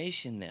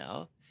denomination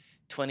now,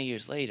 20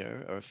 years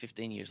later or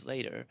 15 years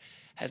later,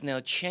 has now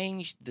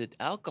changed the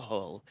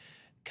alcohol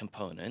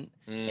component.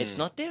 It's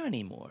not there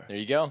anymore. There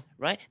you go.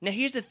 Right? Now,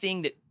 here's the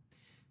thing that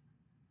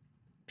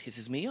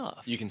pisses me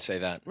off. You can say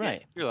that.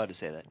 Right. You're allowed to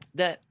say that.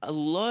 That a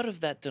lot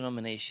of that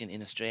denomination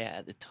in Australia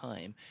at the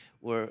time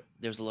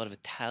there's a lot of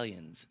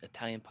Italian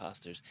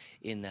pastors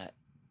in that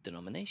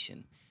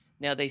denomination.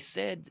 Now, they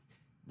said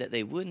that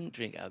they wouldn't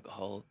drink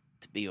alcohol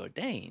to be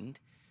ordained,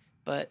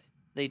 but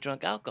they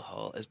drank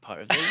alcohol as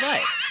part of their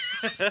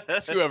life.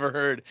 That's whoever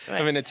heard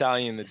of an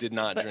Italian that did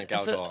not drink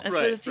So alcohol.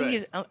 the thing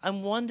is,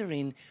 I'm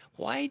wondering,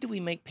 why do we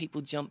make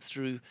people jump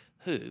through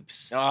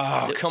hoops?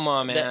 Oh, come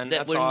on, man.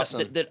 That's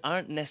awesome. That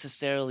aren't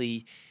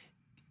necessarily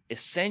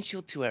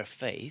essential to our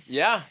faith.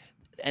 Yeah.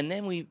 And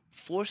then we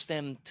force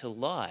them to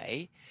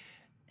lie,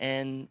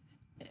 and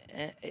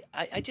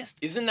I just...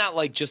 Isn't that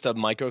like just a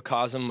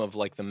microcosm of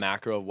like the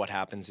macro of what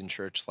happens in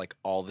church like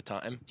all the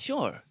time?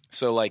 Sure.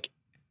 So like,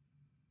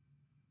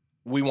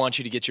 we want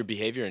you to get your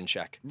behavior in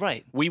check.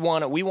 Right. We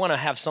want to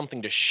have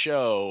something to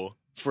show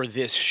for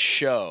this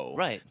show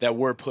Right. that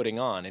we're putting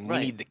on, and we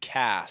Right. need the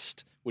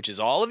cast, which is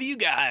all of you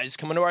guys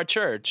coming to our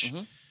church,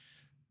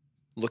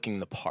 looking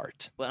the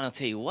part. Well, I'll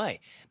tell you why.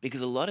 Because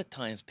a lot of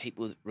times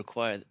people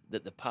require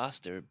that the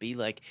pastor be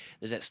like,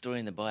 there's that story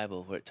in the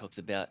Bible where it talks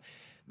about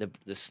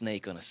the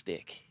snake on a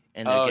stick.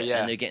 And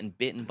and they're getting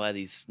bitten by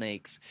these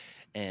snakes,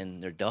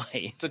 and they're dying.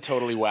 It's a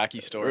totally wacky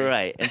story.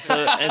 Right. And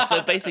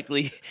so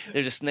basically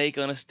there's a snake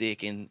on a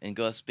stick, and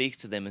God speaks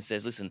to them and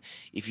says, listen,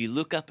 if you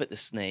look up at the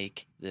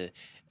snake, the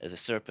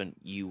serpent,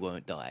 you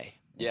won't die.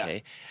 Okay. Yeah.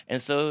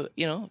 And so,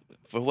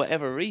 for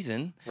whatever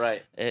reason,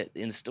 Right.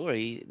 in the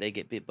story, they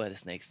get bit by the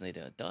snakes and they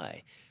don't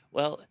die.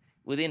 Well,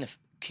 within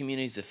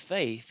communities of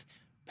faith,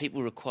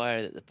 people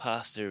require that the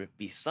pastor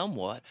be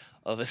somewhat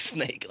of a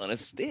snake on a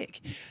stick,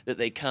 that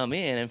they come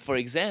in. And for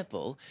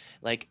example,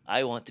 like,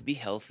 I want to be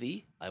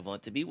healthy, I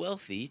want to be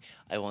wealthy,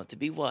 I want to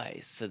be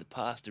wise. So the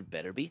pastor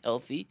better be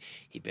healthy,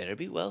 he better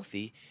be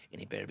wealthy, and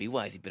he better be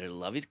wise. He better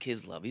love his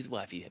kids, love his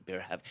wife. He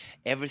better have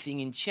everything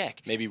in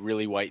check. Maybe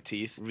really white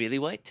teeth. Really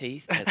white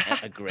teeth, and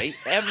a great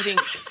everything.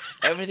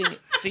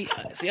 See,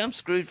 I'm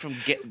screwed from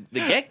the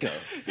get-go.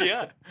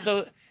 Yeah.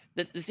 So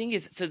the thing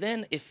is, so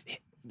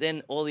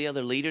then all the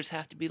other leaders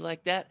have to be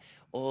like that.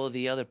 All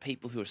the other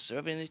people who are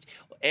serving it,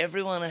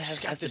 everyone has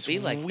to be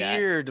like that.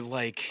 Weird,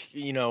 like,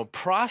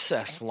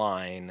 process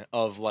line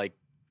of like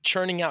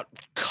churning out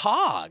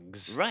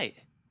cogs. Right.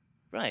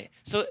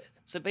 So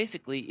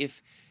basically,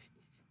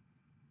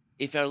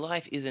 if our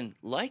life isn't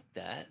like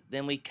that,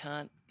 then we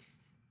can't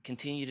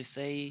continue to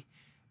say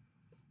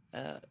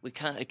we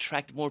can't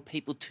attract more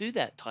people to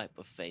that type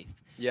of faith.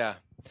 Yeah,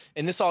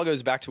 and this all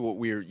goes back to what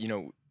we're,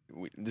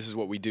 this is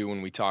what we do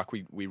when we talk.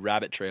 We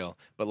rabbit trail,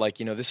 but like,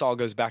 this all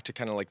goes back to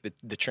kind of like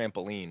the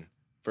trampoline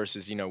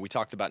versus, we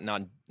talked about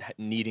not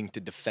needing to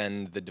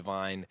defend the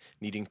divine,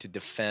 needing to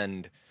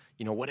defend,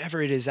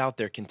 whatever it is out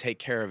there can take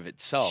care of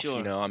itself.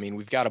 Sure. I mean,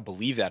 we've got to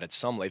believe that at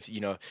some level.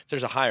 If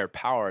there's a higher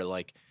power,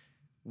 like,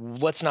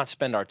 let's not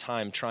spend our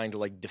time trying to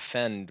like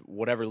defend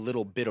whatever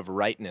little bit of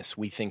rightness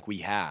we think we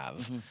have.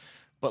 Mm-hmm.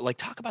 But like,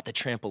 talk about the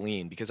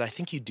trampoline, because I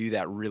think you do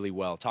that really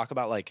well. Talk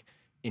about like,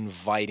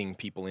 inviting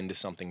people into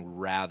something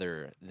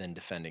rather than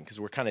defending? Because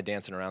we're kind of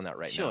dancing around that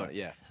right now. Sure.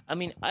 Yeah. I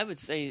mean, I would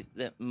say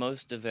that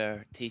most of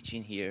our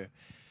teaching here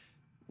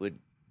would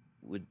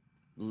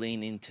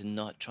lean into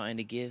not trying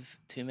to give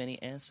too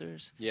many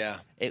answers. Yeah.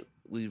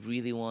 We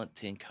really want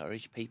to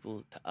encourage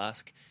people to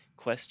ask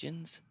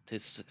questions, to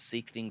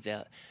seek things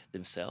out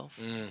themselves,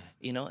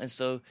 and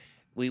so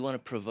we want to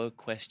provoke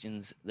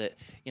questions that,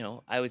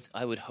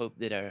 I would hope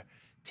that our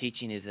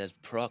teaching is as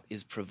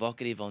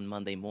provocative on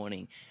Monday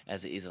morning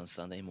as it is on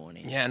Sunday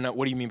morning. Yeah, no,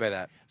 what do you mean by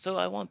that? So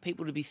I want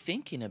people to be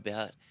thinking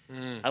about,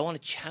 I want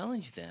to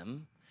challenge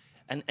them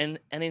and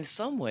in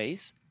some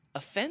ways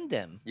offend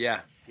them.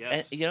 Yeah.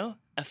 Yes. And,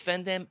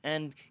 offend them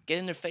and get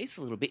in their face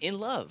a little bit in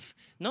love,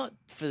 not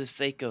for the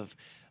sake of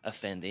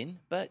offending,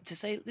 but to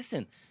say,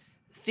 listen,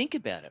 think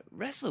about it,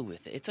 wrestle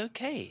with it. It's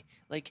okay.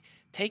 Like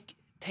take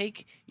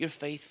your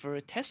faith for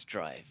a test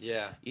drive.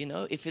 Yeah.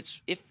 If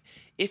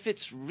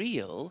it's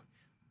real,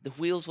 the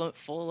wheels won't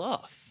fall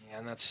off. Yeah,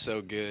 and that's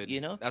so good.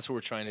 That's what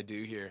we're trying to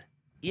do here.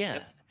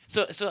 Yeah.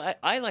 Yep. So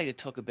I like to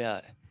talk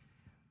about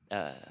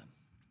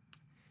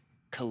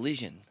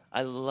collision.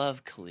 I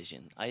love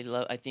collision.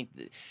 I think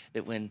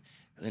that when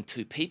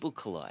two people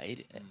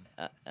collide,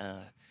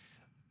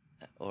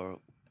 or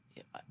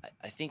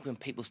I think when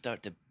people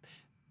start to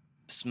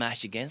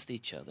smash against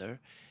each other,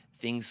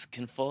 things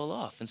can fall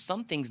off, and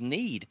some things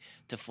need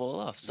to fall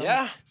off.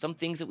 Some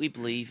things that we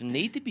believe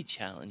need to be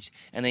challenged,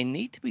 and they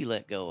need to be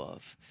let go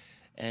of,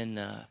 and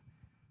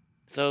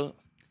so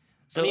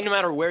I mean, no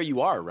matter where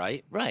you are,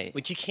 right? Right.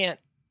 Like you can't.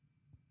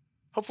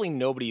 Hopefully,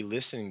 nobody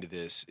listening to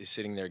this is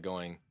sitting there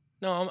going,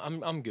 "No,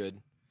 I'm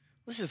good.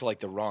 This is like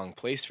the wrong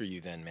place for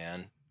you, then,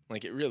 man.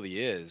 Like it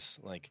really is.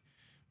 Like."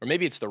 Or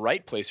maybe it's the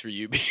right place for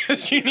you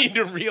because you need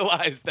to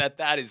realize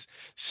that is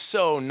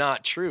so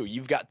not true.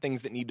 You've got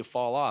things that need to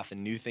fall off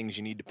and new things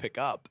you need to pick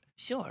up.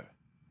 Sure.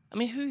 I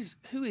mean,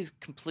 who is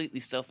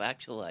completely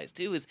self-actualized?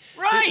 Who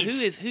right?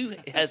 Who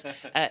has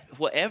at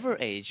whatever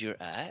age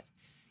you're at,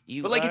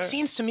 it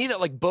seems to me that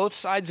like both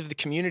sides of the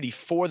community,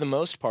 for the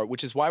most part,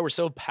 which is why we're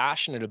so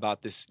passionate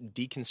about this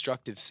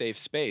deconstructive safe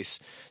space.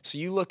 So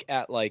you look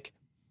at like,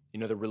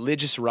 the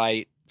religious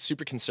right,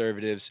 super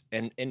conservatives,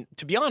 and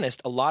to be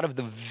honest, a lot of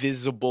the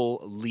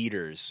visible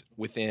leaders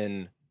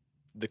within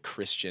the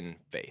Christian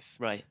faith.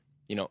 Right.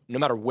 No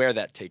matter where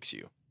that takes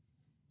you,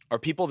 are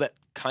people that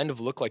kind of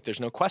look like there's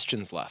no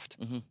questions left,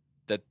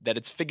 that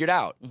it's figured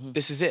out.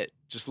 This is it.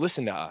 Just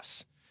listen to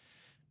us.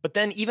 But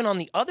then even on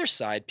the other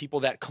side, people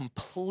that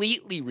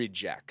completely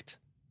reject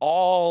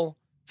all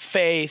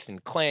faith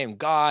and claim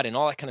God and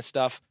all that kind of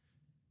stuff,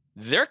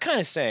 they're kind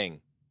of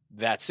saying,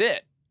 that's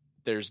it.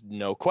 There's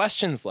no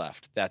questions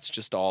left. That's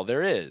just all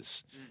there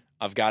is.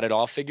 I've got it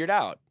all figured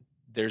out.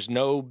 There's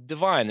no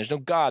divine. There's no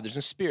God. There's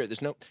no spirit.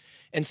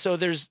 And so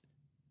there's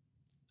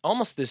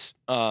almost this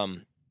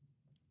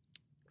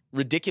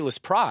ridiculous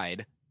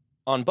pride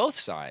on both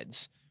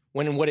sides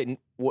when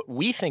what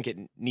we think it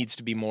needs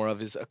to be more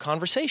of is a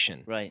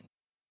conversation. Right.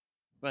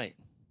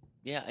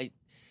 Yeah,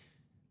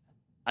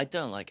 I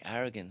don't like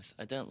arrogance.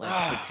 I don't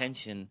like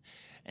pretension,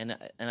 and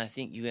I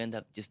think you end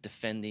up just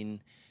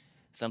defending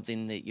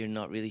something that you're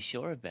not really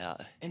sure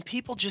about. And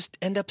people just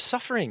end up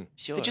suffering.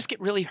 Sure. They just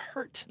get really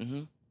hurt.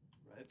 Mm-hmm.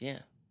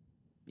 Right.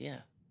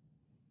 Yeah.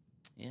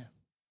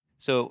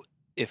 So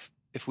if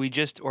we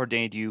just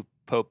ordained you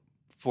Pope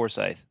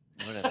Forsythe.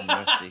 What a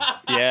mercy.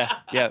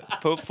 Yeah,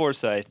 Pope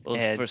Forsythe.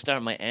 Well, for a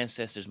start, my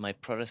ancestors, my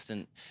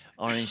Protestant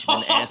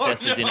Orangeman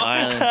ancestors in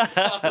Ireland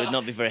would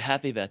not be very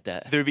happy about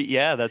that.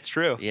 That's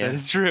true. Yeah. That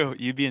is true.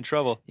 You'd be in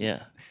trouble.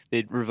 Yeah.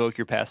 They'd revoke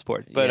your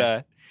passport.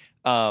 But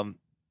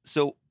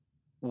so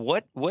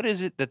what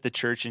is it that the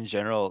church in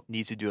general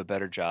needs to do a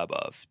better job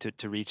of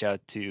to reach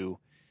out to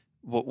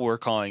what we're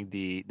calling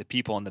the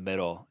people in the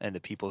middle and the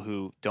people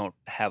who don't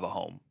have a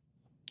home?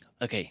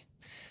 Okay.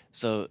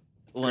 So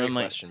one of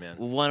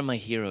my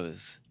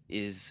heroes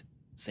is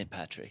St.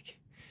 Patrick.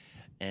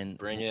 And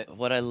bring it.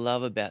 What I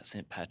love about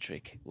St.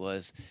 Patrick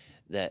was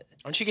that...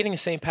 Aren't you getting a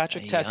St.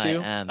 Patrick tattoo?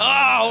 I am.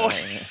 Oh!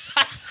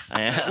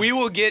 I am. We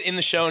will get in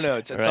the show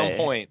notes at some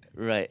point.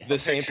 Right. The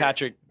St.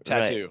 Patrick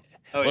tattoo. Right.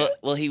 Oh,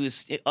 well, he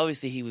was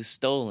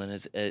stolen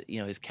as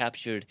he's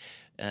captured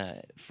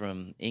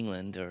from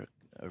England or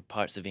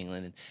parts of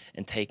England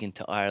and taken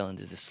to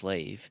Ireland as a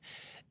slave,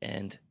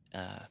 and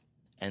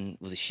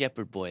was a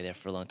shepherd boy there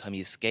for a long time. He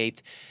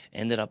escaped,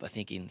 ended up I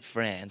think in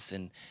France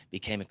and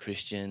became a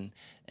Christian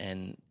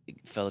and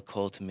felt a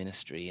call to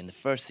ministry. And the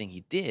first thing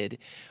he did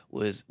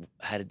was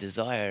had a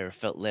desire or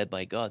felt led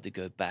by God to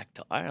go back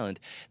to Ireland.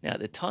 Now at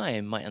the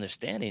time, my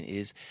understanding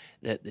is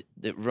that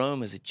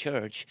Rome as a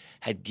church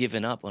had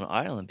given up on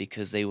Ireland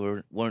because they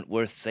weren't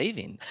worth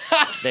saving.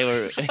 They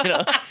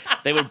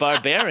were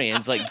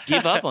barbarians. Like,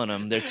 give up on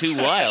them. They're too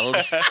wild.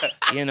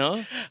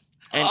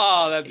 And,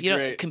 that's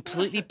great.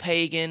 Completely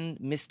pagan,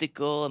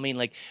 mystical. I mean,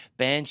 like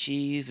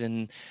banshees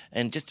and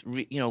just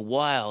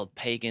wild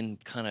pagan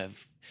kind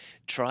of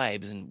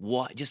tribes and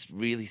just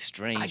really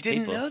strange people. I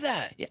didn't know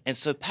that. Yeah, and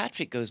so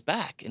Patrick goes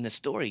back, and the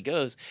story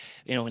goes,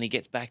 when he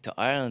gets back to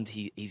Ireland,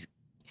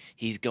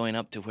 he's going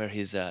up to where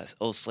his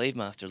old slave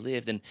master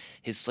lived, and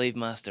his slave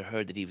master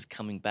heard that he was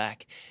coming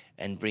back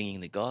and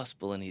bringing the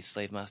gospel, and his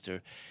slave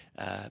master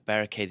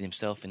barricaded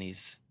himself in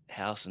his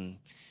house and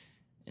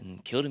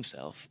killed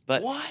himself.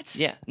 But What?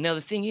 Yeah. Now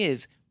the thing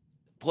is,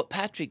 what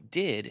Patrick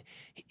did,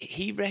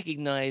 he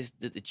recognized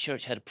that the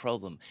church had a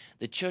problem.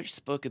 The church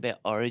spoke about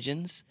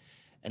origins,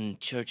 and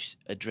church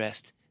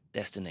addressed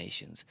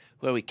destinations,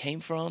 where we came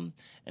from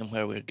and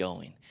where we're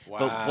going. Wow.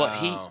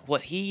 But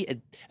what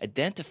he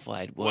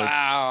identified was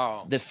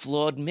the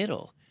flawed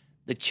middle.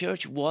 The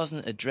church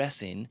wasn't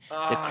addressing the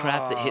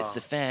crap that hits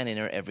the fan in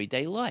our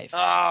everyday life.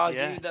 Oh,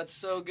 Yeah. dude, that's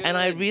so good. And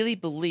I really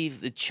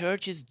believe the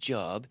church's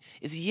job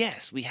is,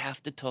 yes, we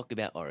have to talk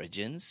about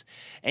origins,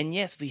 and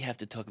yes, we have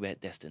to talk about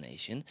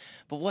destination,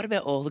 but what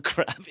about all the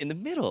crap in the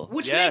middle?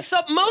 Which Yes. makes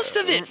up most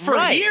of it for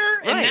Right,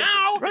 here and right,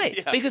 now. Right,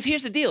 Yeah. because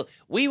here's the deal.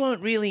 We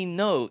won't really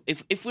know,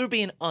 if we're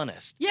being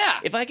honest. Yeah.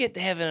 If I get to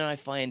heaven and I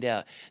find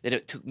out that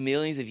it took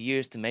millions of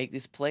years to make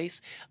this place,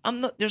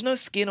 there's no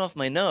skin off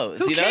my nose.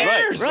 Who you know?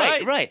 cares?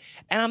 Right.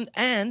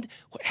 And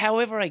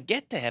however I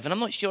get to heaven, I'm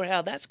not sure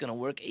how that's going to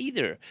work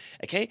either.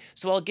 Okay,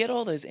 so I'll get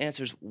all those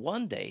answers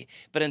one day,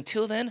 but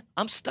until then,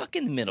 I'm stuck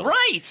in the middle.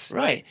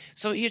 Right.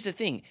 So here's the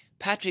thing.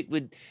 Patrick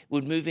would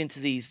move into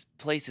these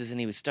places and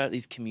he would start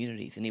these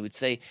communities and he would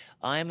say,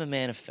 I'm a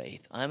man of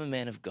faith. I'm a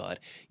man of God.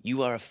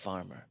 You are a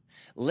farmer.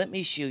 Let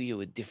me show you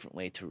a different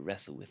way to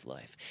wrestle with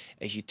life.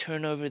 As you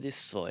turn over this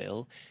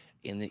soil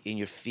in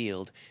your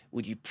field,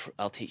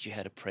 I'll teach you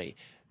how to pray.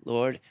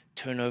 Lord,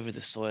 turn over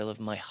the soil of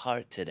my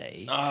heart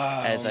today.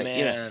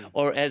 Man.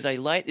 Or as I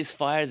light this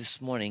fire this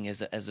morning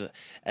as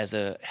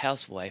a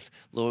housewife,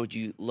 Lord,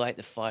 you light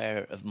the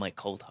fire of my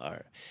cold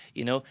heart.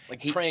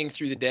 Like praying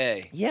through the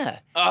day. Yeah.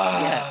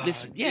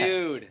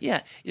 Dude.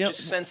 Yeah.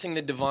 Just sensing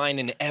the divine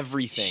in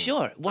everything.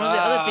 Sure. One of the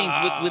other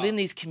things within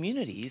these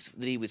communities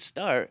that he would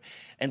start,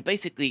 and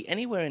basically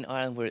anywhere in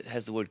Ireland where it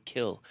has the word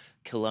kill,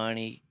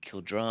 Killarney,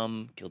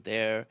 Kildrum,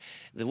 Kildare.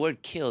 The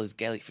word kill is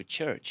Gaelic for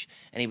church.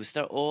 And he would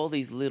start all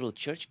these little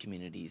church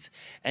communities.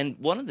 And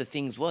one of the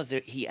things was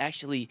that he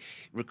actually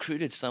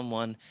recruited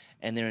someone,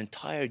 and their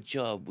entire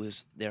job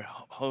was, their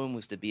home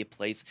was to be a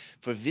place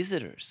for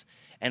visitors.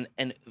 And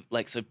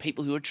so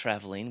people who were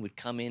traveling would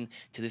come in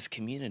to this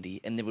community,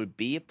 and there would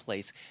be a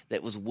place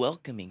that was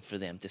welcoming for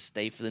them to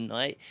stay for the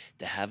night,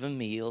 to have a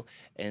meal,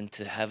 and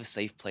to have a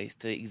safe place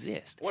to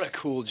exist. What a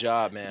cool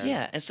job, man.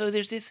 Yeah, and so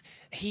there's this,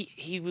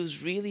 he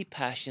was really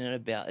passionate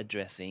about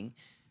addressing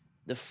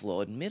the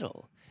flawed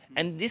middle.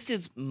 And this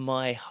is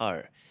my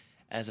heart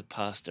as a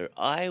pastor.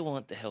 I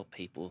want to help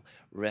people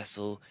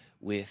wrestle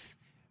with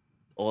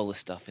all the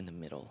stuff in the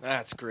middle.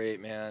 That's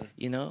great, man.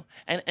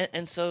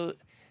 And so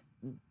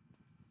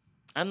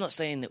I'm not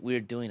saying that we're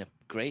doing a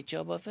great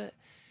job of it.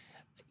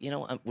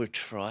 We're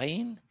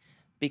trying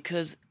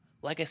because,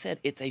 like I said,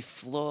 it's a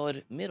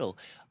flawed middle.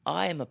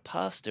 I am a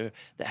pastor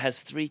that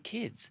has 3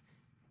 kids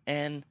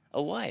and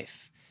a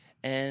wife,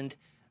 and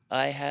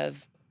I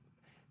have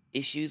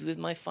issues with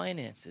my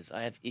finances.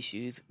 I have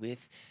issues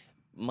with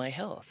my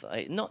health.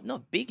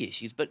 Not big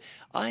issues, but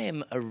I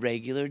am a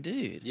regular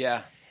dude.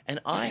 Yeah. And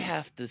I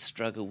have to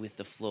struggle with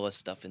the flawed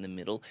stuff in the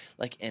middle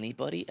like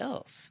anybody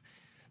else.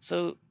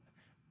 So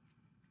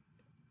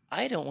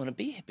I don't want to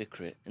be a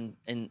hypocrite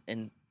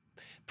and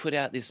put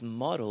out this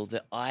model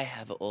that I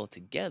have it all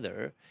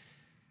together,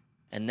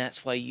 and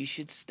that's why you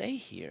should stay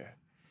here.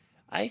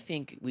 I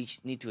think we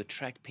need to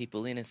attract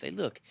people in and say,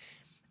 look,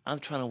 I'm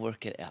trying to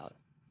work it out.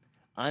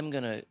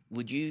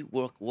 Would you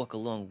walk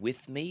along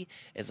with me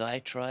as I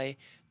try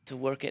to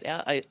work it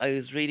out? I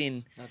was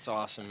reading. That's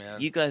awesome,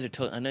 man. You guys are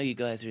talking. I know you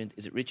guys are in.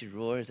 Is it Richard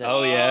Rohr? Is that?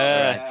 Oh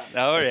yeah.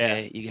 Yeah. Oh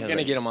Okay, yeah. you I'm have going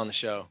to get him on the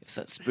show.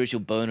 some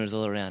spiritual boners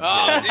all around.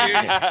 Oh,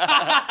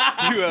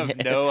 dude. You have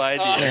no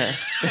idea.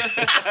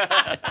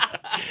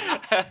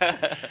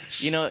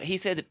 He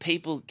said that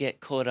people get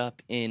caught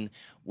up in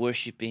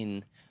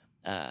worshiping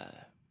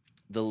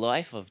the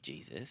life of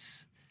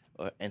Jesus,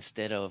 or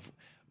instead of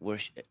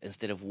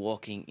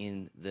walking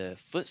in the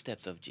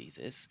footsteps of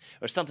Jesus,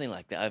 or something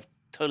like that. I've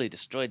totally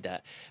destroyed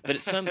that, but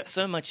it's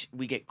so much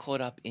we get caught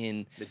up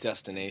in The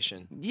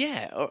destination.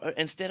 or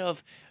instead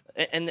of,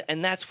 and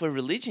that's where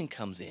religion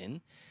comes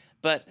in,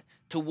 but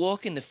to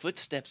walk in the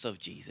footsteps of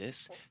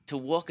Jesus, to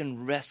walk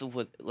and wrestle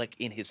with, like,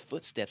 in his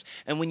footsteps.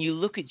 And when you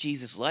look at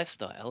Jesus'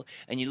 lifestyle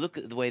and you look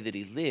at the way that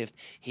he lived,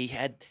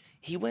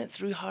 he went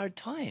through hard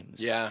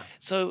times. Yeah.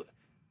 So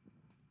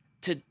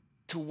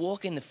to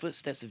walk in the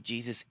footsteps of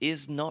Jesus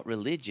is not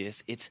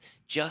religious, it's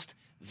just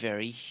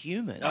very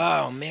human.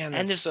 Oh, man,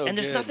 that's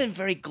there's good. nothing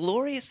very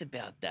glorious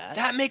about that.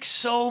 That makes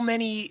so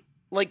many,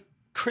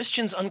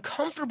 Christians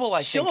uncomfortable,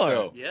 I think,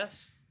 though.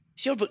 Yes.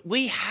 Sure, but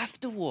we have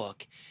to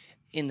walk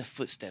in the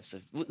footsteps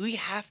of, we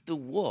have to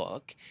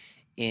walk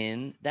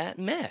in that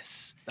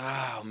mess.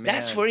 Oh, man.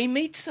 That's where he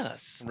meets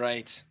us.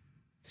 Right.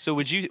 So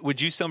would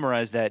you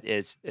summarize that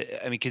as,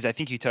 because I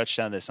think you touched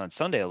on this on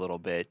Sunday a little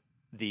bit,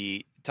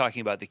 talking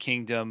about the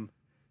kingdom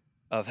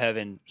of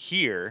heaven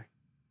here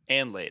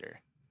and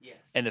later. Yes.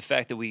 And the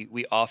fact that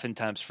we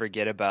oftentimes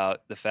forget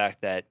about the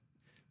fact that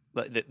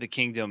the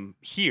kingdom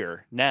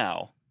here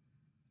now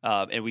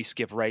and we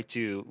skip right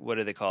to, what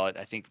do they call it?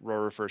 I think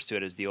Rohr refers to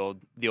it as the old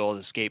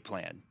escape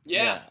plan.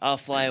 Yeah. I'll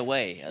fly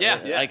away.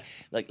 Yeah.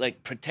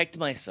 Like protect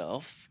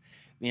myself.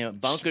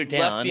 Bunker down.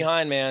 Left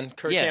behind, man.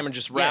 Kirk Cameron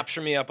just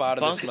rapture me up out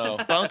of this mo.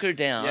 Bunker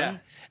down. Yeah.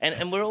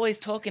 And we're always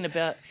talking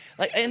about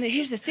and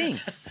here's the thing,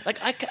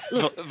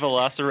 look,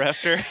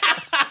 Velociraptor,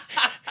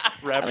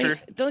 Rapture.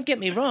 Don't get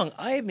me wrong.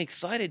 I am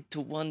excited to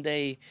one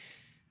day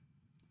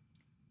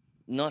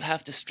not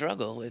have to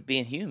struggle with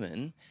being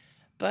human,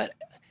 but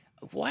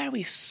why are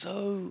we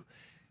so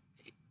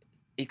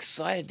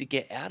excited to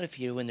get out of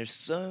here when there's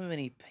so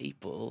many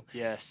people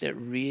that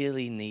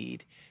really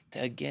need to,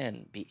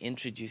 again, be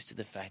introduced to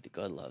the fact that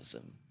God loves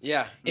them?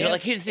 Yeah.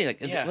 Here's the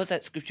thing. What's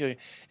that scripture?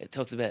 It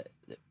talks about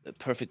the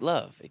perfect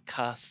love. It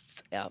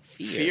casts out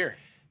fear.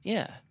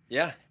 Yeah.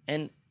 Yeah.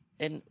 And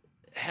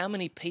how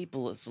many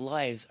people's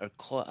lives are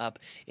caught up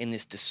in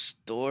this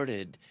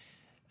distorted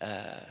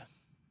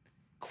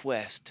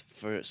quest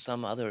for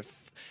some other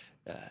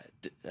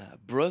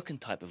broken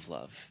type of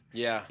love?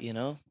 Yeah.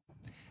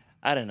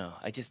 I don't know.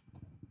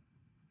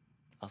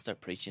 I'll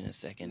start preaching in a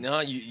second. No,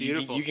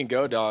 you can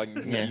go, dog.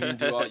 You can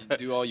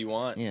do all you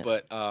want. Yeah.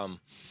 But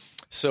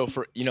so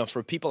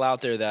for people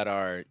out there that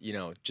are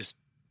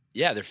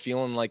they're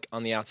feeling like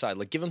on the outside,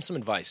 like give them some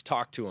advice.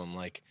 Talk to them.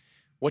 Like,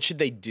 what should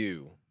they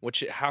do?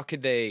 How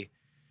could they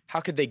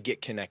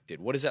get connected?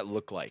 What does that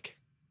look like?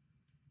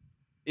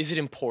 Is it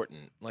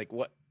important? Like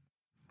what?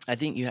 I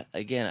think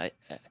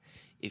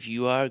if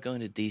you are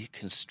going to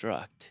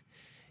deconstruct,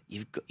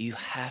 you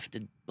have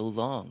to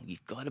belong.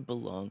 You've got to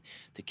belong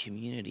to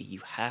community.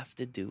 You have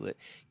to do it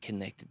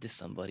connected to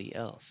somebody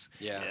else.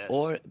 Yeah. Yes.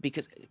 Or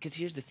because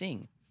here's the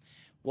thing.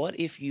 What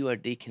if you are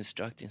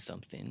deconstructing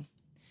something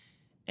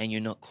and you're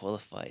not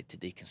qualified to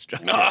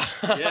deconstruct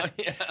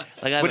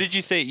it? What did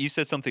you say? You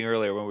said something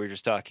earlier when we were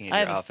just talking in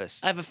your office.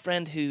 I have a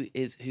friend who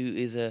is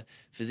a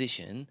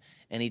physician,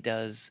 and he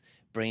does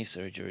brain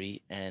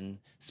surgery and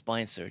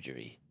spine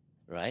surgery,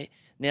 right?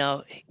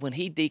 Now, when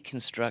he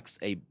deconstructs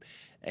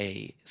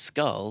a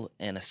skull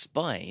and a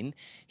spine,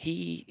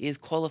 he is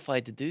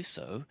qualified to do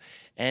so,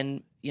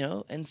 and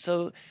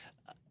so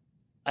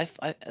I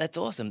that's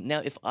awesome. Now,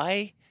 if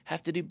I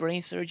have to do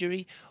brain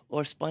surgery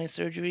or spine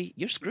surgery,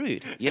 you're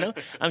screwed.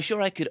 I'm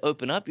sure I could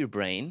open up your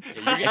brain.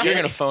 You're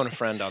gonna phone a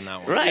friend on that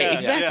one, right? Yeah.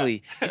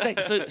 Exactly.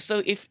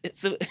 So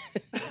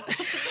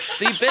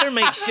you better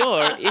make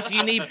sure if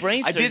you need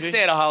brain surgery. I did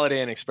stay at a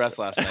Holiday Inn Express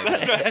last night.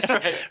 That's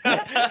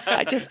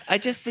right. I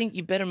just think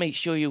you better make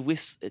sure you're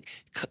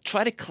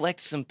try to collect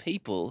some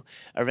people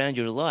around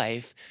your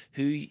life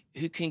who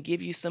can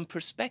give you some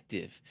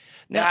perspective.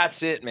 Now,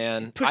 That's it,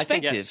 man.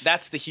 Perspective. I think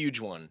that's the huge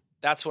one.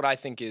 That's what I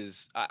think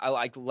is. I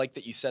like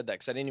that you said that,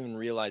 because I didn't even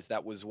realize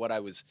that was what I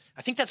was.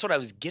 I think that's what I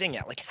was getting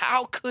at. Like,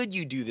 how could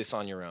you do this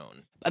on your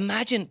own?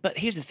 Imagine, but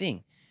here's the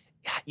thing: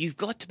 you've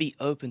got to be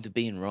open to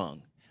being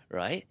wrong,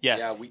 right? Yes.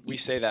 Yeah, we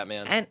say that,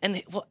 man.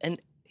 And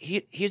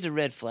here's a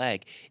red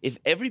flag: if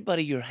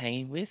everybody you're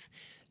hanging with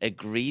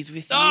agrees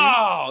with you,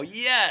 Oh,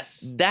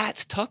 yes.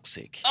 that's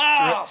toxic.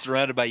 Oh,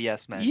 Surrounded by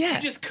yes men. Yeah.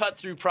 you just cut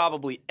through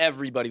probably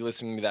everybody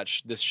listening to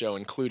this show,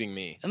 including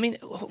me. I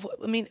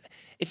mean,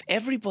 if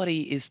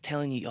everybody is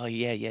telling you, "Oh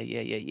yeah,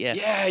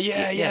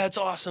 Yeah, it's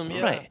awesome.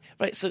 Yeah.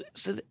 right." So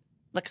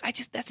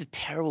that's a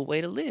terrible way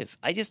to live.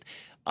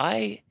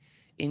 I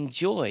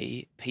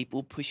enjoy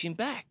people pushing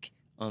back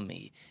on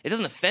me. It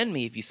doesn't offend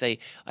me if you say,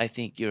 "I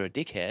think you're a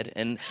dickhead,"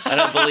 and I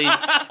don't believe.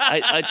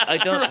 I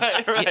don't.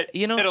 Right.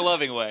 In a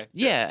loving way.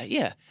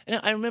 Yeah.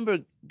 And I remember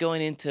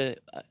going into.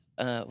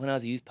 When I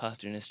was a youth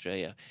pastor in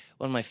Australia,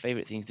 one of my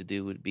favorite things to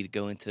do would be to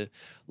go into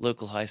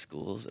local high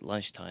schools at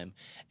lunchtime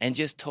and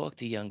just talk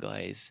to young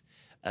guys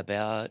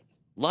about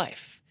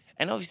life.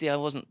 And obviously, I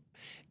wasn't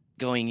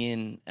going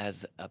in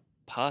as a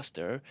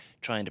pastor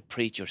trying to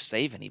preach or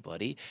save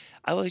anybody.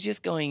 I was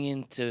just going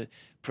in to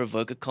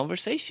provoke a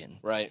conversation.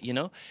 Right.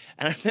 And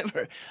I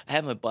remember I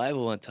had my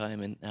Bible one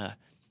time, and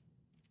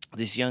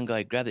this young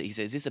guy grabbed it. He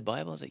said, "Is this a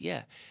Bible?" I was like,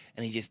 "Yeah."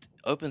 And he just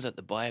opens up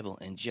the Bible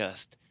and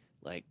just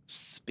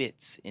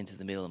spits into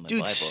the middle of my Dude,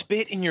 Bible.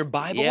 spit in your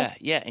Bible?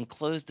 Yeah, and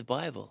closed the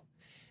Bible.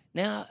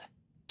 Now,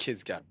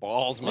 Kid's got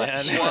balls,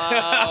 man.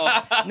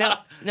 Wow.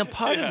 now,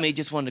 part of me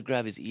just wanted to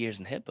grab his ears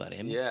and headbutt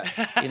him. Yeah.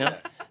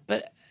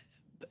 But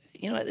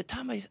at the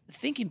time, I was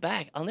thinking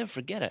back, I'll never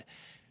forget it.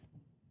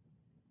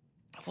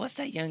 What's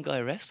that young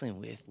guy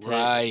wrestling with?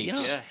 Right.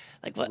 Yeah.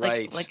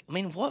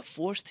 What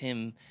forced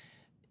him?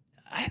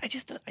 I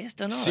just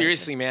don't know.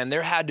 Seriously, man,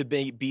 there had to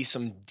be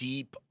some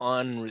deep,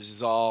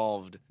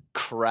 unresolved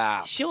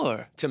crap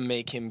Sure. to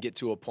make him get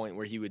to a point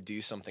where he would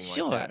do something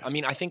Sure. like that. I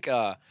mean, I think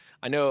I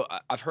know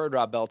I've heard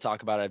Rob Bell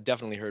talk about it. I've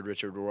definitely heard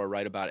Richard Rohr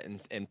write about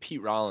it, and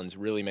Pete Rollins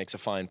really makes a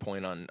fine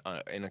point on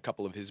in a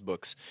couple of his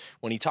books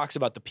when he talks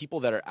about the people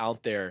that are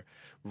out there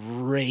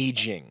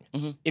raging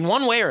in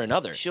one way or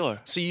another. Sure.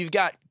 So you've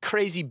got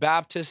crazy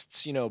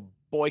Baptists,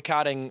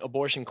 boycotting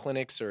abortion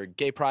clinics or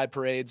gay pride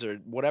parades or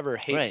whatever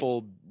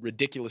hateful,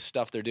 ridiculous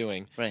stuff they're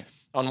doing. Right.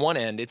 On one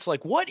end, it's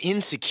like, what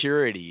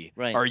insecurity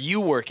Right. are you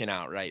working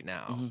out right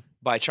now?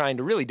 by trying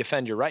to really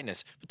defend your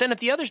rightness. But then at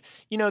the other,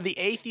 the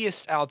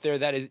atheist out there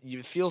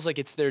it feels like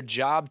it's their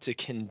job to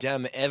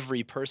condemn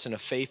every person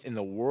of faith in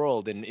the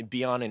world and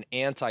be on an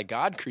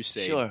anti-God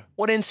crusade. Sure.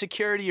 What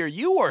insecurity are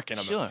you working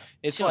on? Sure.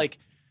 It's sure. like,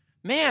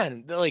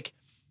 man, like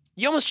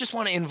you almost just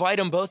want to invite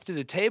them both to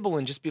the table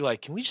and just be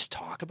like, can we just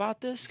talk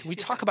about this? Can we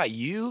talk about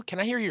you? Can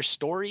I hear your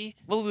story?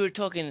 Well, we were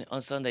talking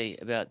on Sunday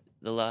about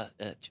the last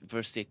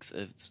verse 6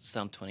 of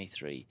Psalm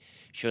 23.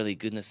 Surely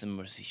goodness and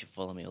mercy shall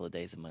follow me all the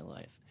days of my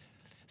life.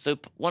 So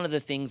one of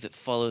the things that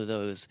follow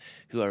those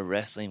who are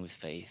wrestling with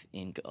faith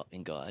in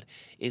God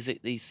is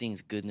that these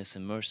things, goodness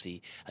and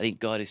mercy, I think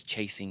God is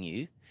chasing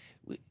you,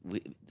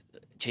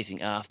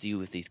 chasing after you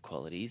with these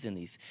qualities and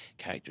these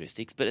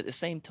characteristics. But at the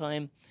same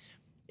time,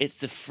 it's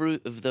the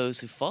fruit of those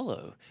who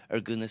follow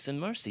are goodness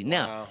and mercy. Wow.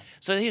 Now,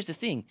 so here's the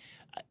thing.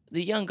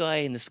 The young guy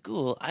in the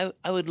school, I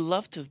would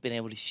love to have been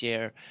able to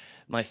share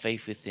my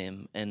faith with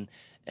him and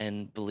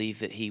believe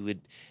that he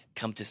would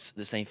come to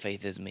the same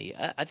faith as me.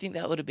 I think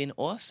that would have been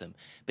awesome.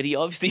 But he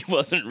obviously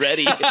wasn't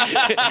ready.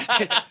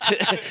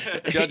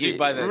 Judging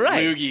by the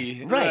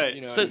loogie.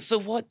 Right. So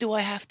what do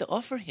I have to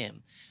offer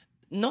him?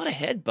 Not a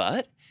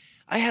headbutt.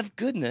 I have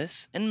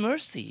goodness and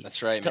mercy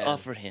That's right, to man.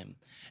 offer him.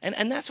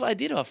 And that's what I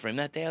did offer him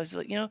that day. I was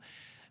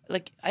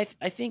like, I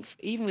think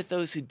even with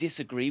those who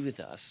disagree with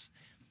us,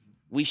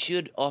 we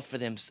should offer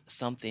them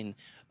something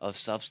of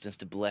substance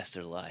to bless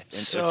their life.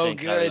 And So to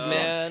encourage good,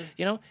 them.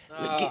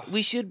 man.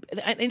 We should,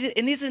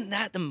 and isn't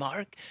that the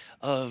mark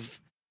of?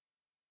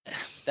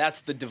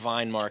 That's the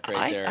divine mark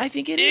right there. I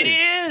think it It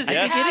is. is. I It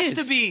think has it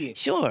is. to be.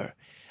 Sure.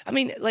 I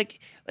mean,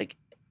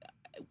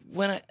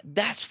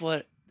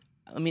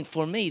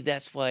 for me,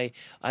 that's why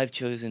I've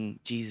chosen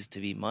Jesus to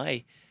be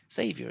my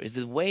Savior. Is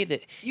the way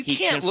that You he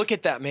can't look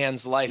at that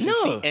man's life and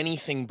No. see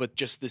anything but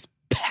just this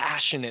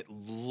passionate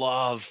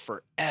love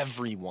for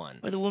everyone.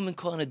 or the woman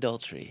caught in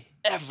adultery.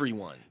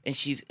 Everyone.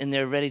 And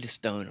they're ready to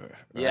stone her,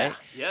 right? Yeah.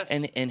 Yes.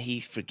 And he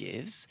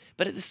forgives,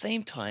 but at the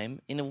same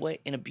time, in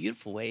a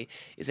beautiful way,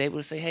 is able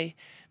to say, "Hey,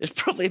 there's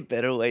probably a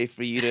better way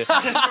for you to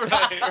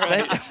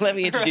let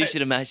me introduce you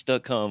to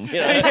Match.com.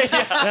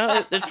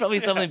 There's probably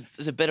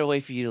there's a better way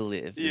for you to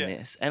live than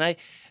this." And I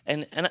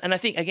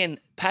think again,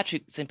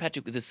 St.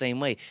 Patrick was the same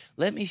way.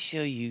 Let me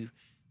show you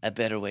a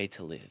better way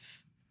to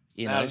live.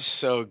 That is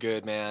so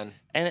good, man.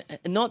 And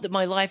not that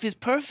my life is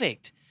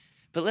perfect,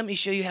 but let me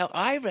show you how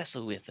I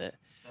wrestle with it.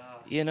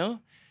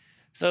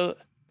 So,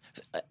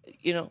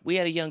 we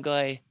had a young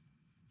guy.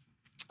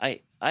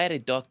 I had a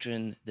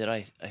doctrine that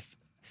I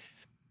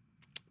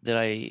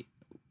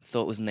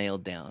thought was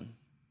nailed down,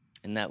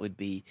 and that would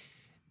be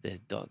the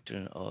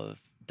doctrine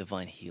of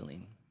divine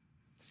healing,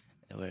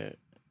 where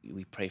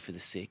we pray for the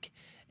sick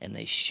and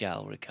they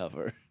shall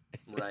recover.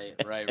 Right.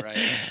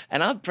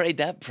 And I've prayed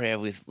that prayer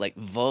with like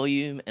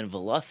volume and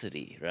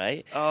velocity,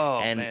 right? Oh,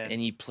 and man.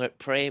 And you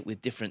pray it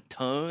with different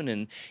tone,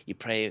 and you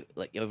pray it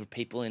like over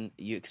people, and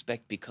you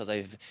expect, because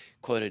I've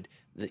quoted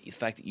the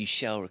fact that you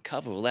shall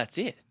recover. Well, that's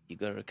it. You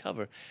got to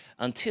recover.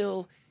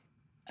 Until,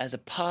 as a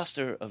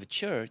pastor of a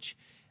church,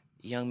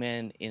 a young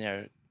man in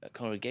our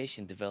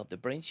congregation developed a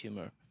brain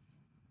tumor,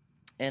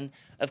 and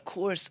of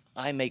course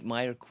I make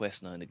my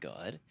request known to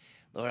God.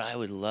 Lord, I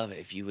would love it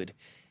if you would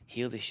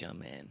heal this young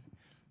man.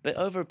 But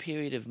over a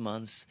period of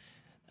months,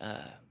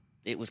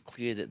 it was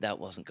clear that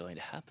wasn't going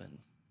to happen,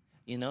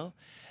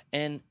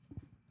 And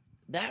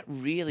that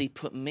really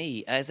put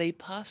me, as a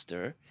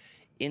pastor,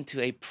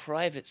 into a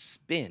private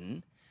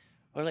spin,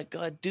 or like,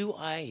 God, do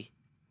I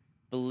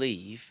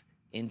believe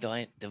in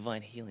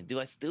divine healing? Do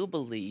I still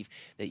believe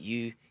that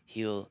you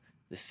heal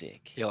the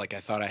sick? Yeah, like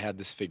I thought I had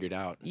this figured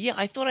out. Yeah,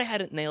 I thought I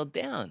had it nailed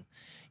down,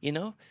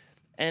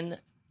 And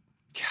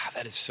God,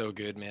 that is so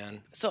good,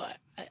 man. so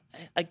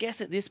I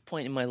guess at this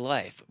point in my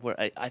life, where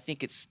I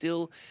think it's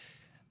still,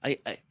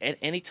 at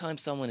any time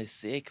someone is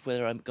sick,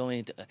 whether I'm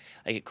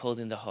I get called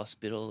into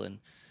hospital and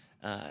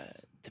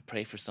to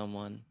pray for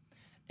someone,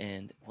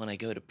 and when I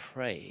go to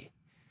pray,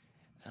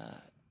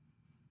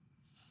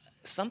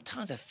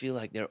 sometimes I feel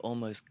like they're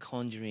almost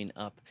conjuring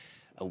up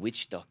a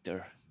witch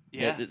doctor.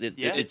 Yeah,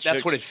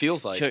 That's what it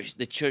feels like.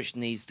 The church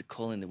needs to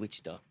call in the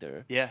witch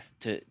doctor. Yeah.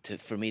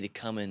 For me to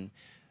come and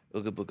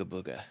ooga booga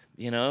booga,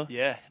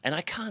 Yeah. And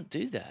I can't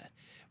do that.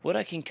 What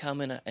I can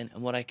come in and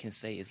what I can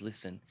say is,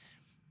 listen,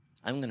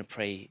 I'm going to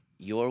pray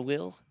your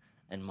will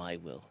and my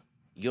will.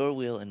 Your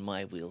will and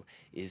my will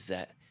is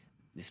that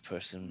this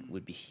person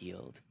would be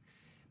healed.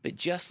 But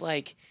just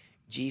like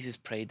Jesus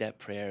prayed that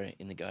prayer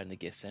in the Garden of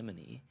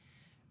Gethsemane,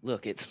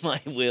 look, it's my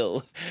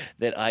will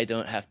that I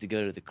don't have to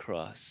go to the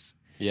cross.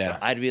 Yeah.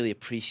 I'd really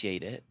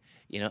appreciate it.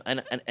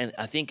 And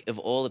I think of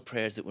all the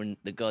prayers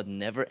that God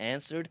never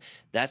answered,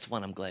 that's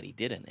one I'm glad he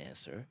didn't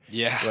answer.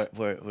 Yeah.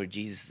 Where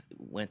Jesus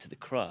went to the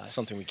cross.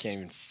 Something we can't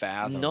even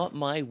fathom. Not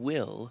my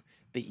will,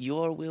 but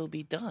your will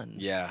be done.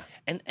 Yeah.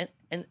 And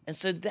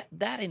so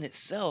that in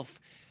itself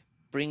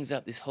brings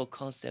up this whole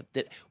concept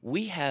that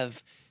we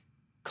have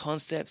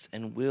concepts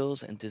and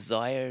wills and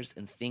desires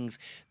and things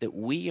that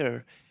we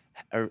are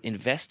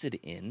invested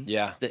in.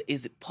 Yeah. That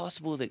is it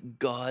possible that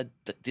God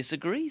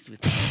disagrees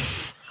with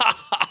us?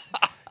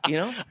 You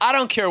know? I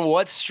don't care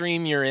what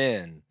stream you're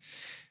in.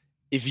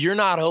 If you're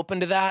not open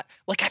to that,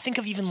 like I think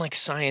of even like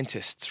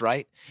scientists,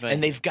 right?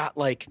 And they've got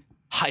like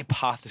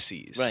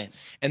hypotheses. Right.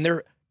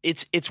 And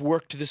it's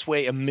worked this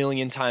way a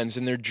million times,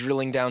 and they're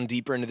drilling down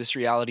deeper into this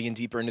reality and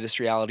deeper into this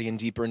reality and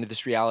deeper into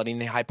this reality, and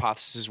the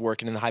hypothesis is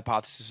working and the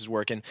hypothesis is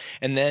working.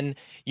 And then,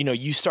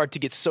 you start to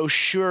get so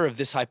sure of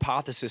this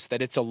hypothesis that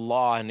it's a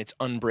law and it's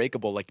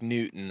unbreakable, like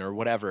Newton or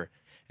whatever.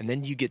 And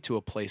then you get to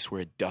a place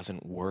where it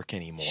doesn't work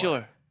anymore.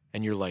 Sure.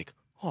 And you're like,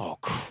 oh,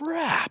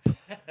 crap.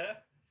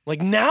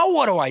 Like, now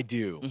what do I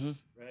do? Mm-hmm.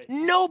 Right.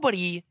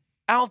 Nobody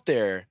out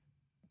there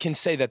can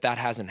say that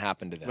hasn't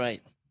happened to them.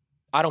 Right.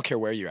 I don't care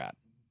where you're at.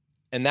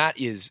 And that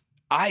is,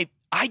 I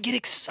get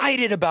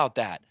excited about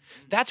that.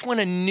 That's when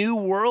a new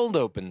world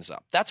opens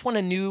up. That's when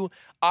a new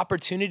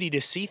opportunity to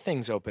see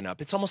things open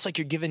up. It's almost like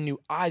you're given new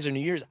eyes or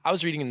new ears. I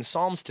was reading in the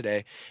Psalms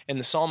today, and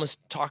the psalmist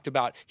talked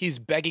about, he's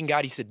begging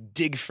God, he said,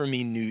 dig for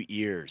me new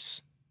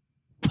ears.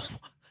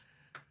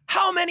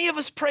 How many of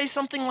us pray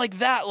something like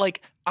that?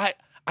 Like, I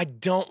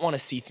don't want to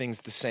see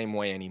things the same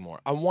way anymore.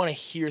 I want to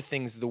hear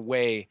things the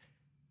way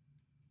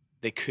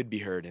they could be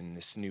heard in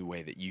this new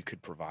way that you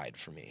could provide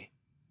for me.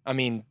 I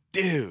mean,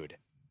 dude,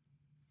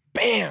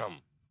 bam.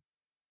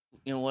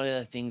 One of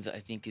the things that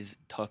I think is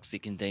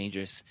toxic and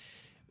dangerous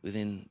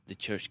within the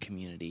church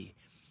community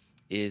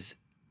is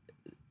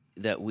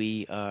that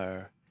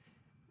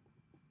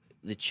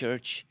the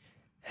church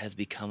has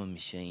become a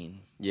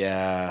machine.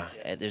 Yeah.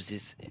 There's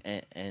this,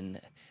 and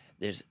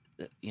there's,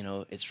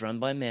 it's run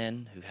by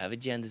men who have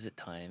agendas at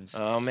times.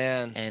 Oh,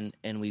 man.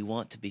 And we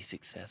want to be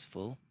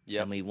successful.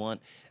 Yep.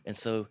 And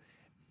so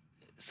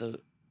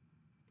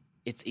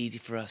it's easy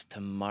for us to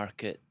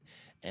market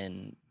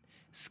and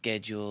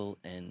schedule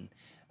and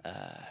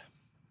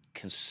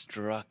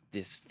construct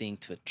this thing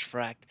to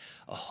attract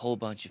a whole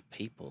bunch of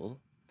people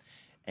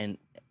and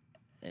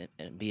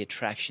be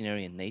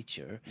attractionary in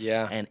nature.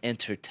 Yeah. And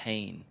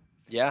entertain.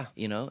 Yeah.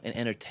 And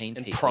entertain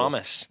and people.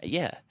 Promise.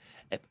 Yeah.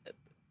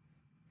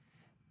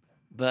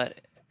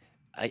 But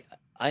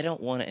I don't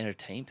want to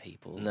entertain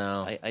people.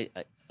 No.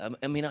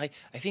 I mean I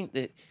think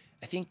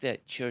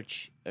that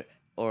church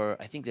or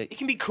I think that it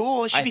can be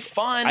cool. It should be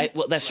fun.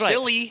 Well, that's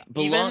silly,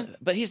 right. even.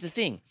 But here's the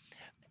thing: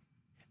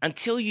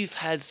 until you've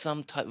had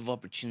some type of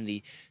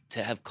opportunity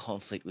to have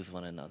conflict with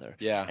one another,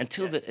 yeah.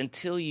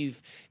 Until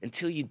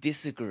you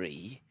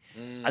disagree,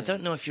 I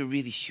don't know if you're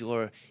really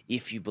sure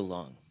if you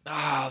belong.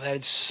 Oh, that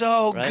is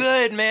so Right?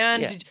 good,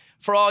 man. Yeah.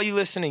 For all you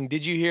listening,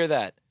 did you hear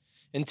that?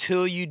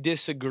 Until you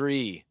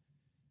disagree,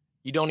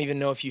 you don't even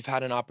know if you've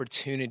had an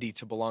opportunity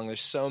to belong.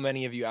 There's so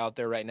many of you out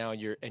there right now,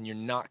 and you're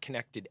not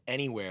connected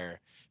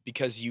anywhere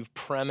because you've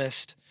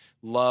premised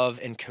love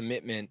and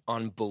commitment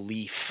on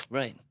belief.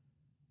 Right.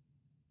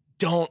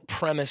 Don't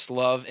premise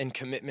love and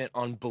commitment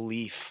on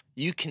belief.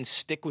 You can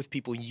stick with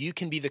people. You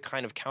can be the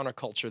kind of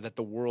counterculture that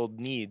the world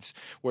needs,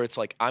 where it's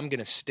like, I'm going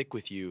to stick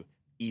with you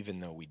even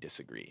though we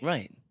disagree.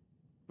 Right.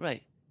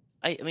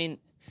 I mean,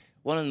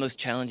 one of the most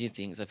challenging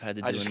things I've had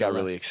to do. I just got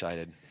really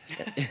excited.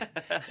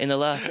 In the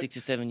last 6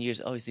 or 7 years,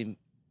 obviously,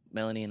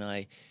 Melanie and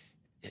I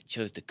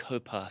chose to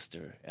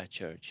co-pastor our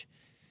church,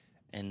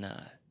 and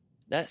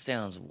that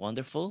sounds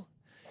wonderful.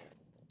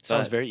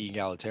 Sounds very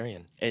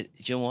egalitarian. Do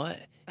you know what?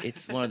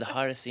 It's one of the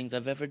hardest things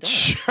I've ever done.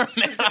 Sure,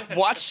 man. I've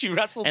watched you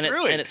wrestle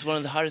through it. And it's one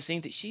of the hardest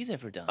things that she's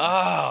ever done.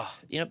 Oh.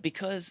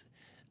 Because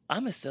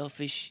I'm a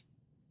selfish,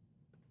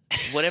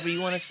 whatever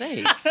you want to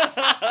say.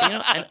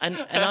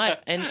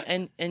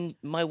 And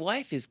my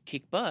wife is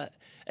kick butt,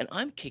 and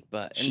I'm kick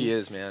butt. And, she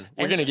is, man.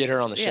 We're gonna get her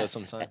on the show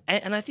sometime.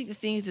 And I think the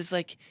thing is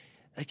I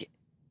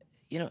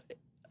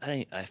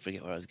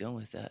forget where I was going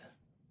with that.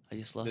 I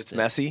just lost it. It's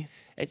messy.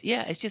 It's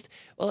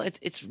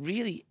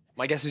really.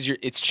 My guess is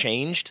it's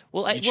changed.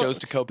 Well, you chose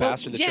to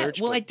co-pastor the church.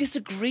 Well, I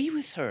disagree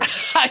with her.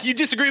 You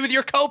disagree with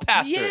your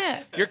co-pastor.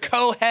 Yeah. Your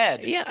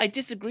co-head. Yeah, I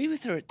disagree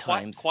with her at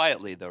times.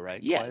 Quietly, though,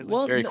 right? Yeah, Quietly.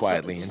 well, very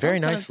quietly and very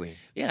nicely.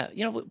 Yeah,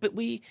 but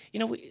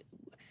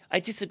I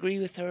disagree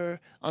with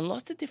her on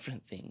lots of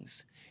different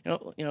things.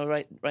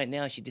 Right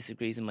now she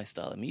disagrees in my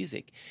style of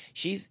music.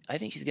 I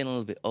think she's getting a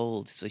little bit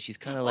old, so she's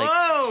kind of like,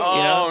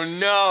 oh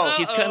no,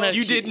 she's kind of.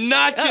 You did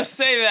not just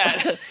say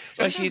that.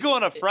 This is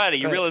going on Friday.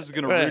 You realize it's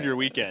going to ruin your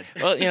weekend.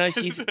 Well,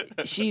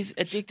 she's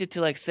addicted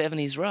to like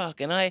 70s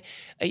rock, and I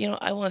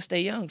want to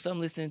stay young, so I'm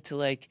listening to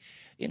like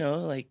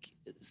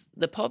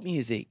the pop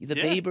music, the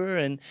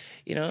Bieber and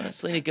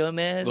Selena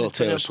Gomez, Little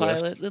Taylor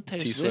Pilots, Swift, little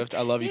Taylor Swift.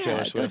 I love you,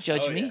 Taylor Swift. Don't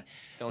judge me. Yeah.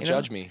 Don't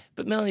judge me.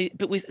 But Melanie,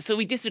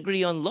 we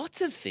disagree on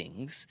lots of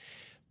things.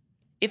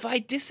 If I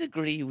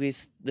disagree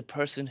with the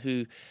person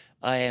who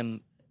I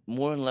am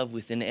more in love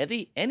with than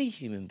any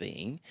human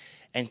being,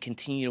 and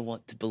continue to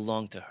want to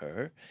belong to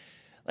her,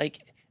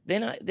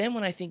 then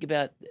when I think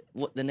about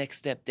what the next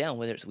step down,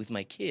 whether it's with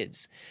my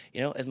kids,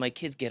 as my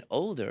kids get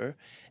older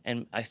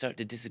and I start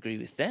to disagree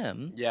with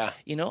them,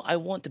 I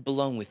want to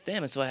belong with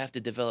them, and so I have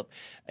to develop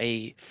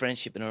a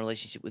friendship and a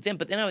relationship with them.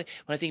 But then when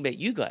I think about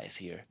you guys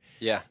here,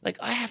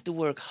 I have to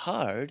work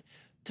hard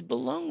to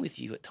belong with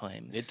you at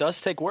times. It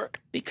does take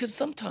work because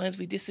sometimes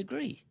we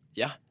disagree.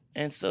 Yeah,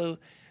 and so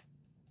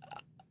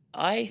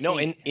I No,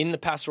 think, in the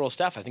pastoral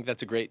staff, I think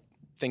that's a great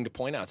thing to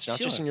point out. It's not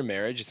just Sure. in your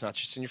marriage. It's not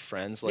just in your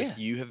friends. Like Yeah.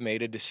 you have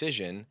made a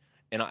decision,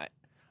 and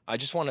I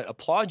just want to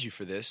applaud you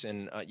for this.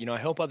 And I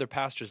hope other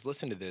pastors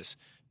listen to this.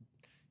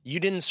 You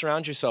didn't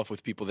surround yourself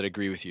with people that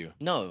agree with you.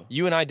 No.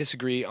 You and I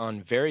disagree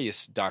on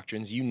various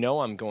doctrines. You know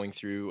I'm going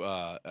through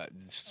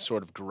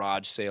sort of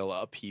garage sale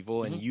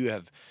upheaval, and you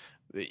have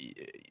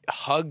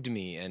hugged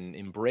me and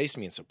embraced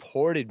me and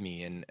supported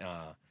me and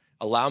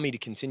allow me to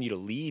continue to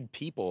lead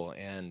people.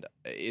 And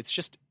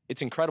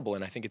it's incredible.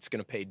 And I think it's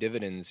going to pay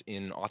dividends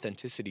in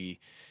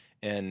authenticity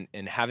and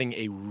having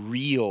a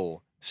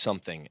real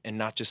something and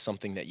not just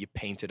something that you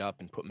painted up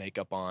and put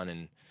makeup on.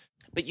 And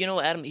But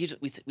Adam,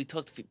 we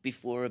talked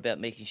before about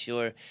making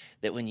sure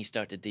that when you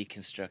start to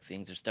deconstruct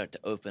things or start to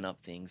open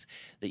up things,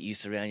 that you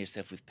surround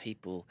yourself with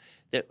people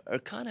that are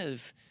kind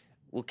of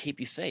will keep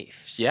you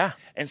safe. yeah,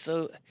 And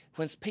so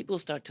when people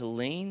start to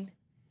lean,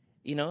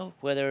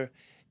 whether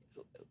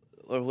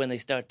or when they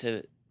start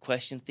to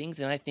question things,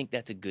 and I think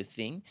that's a good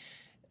thing.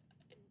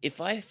 If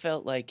I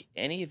felt like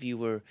any of you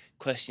were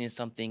questioning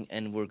something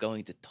and were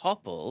going to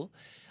topple,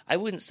 I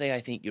wouldn't say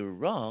I think you're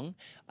wrong.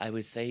 I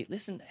would say,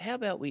 listen, how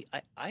about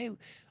I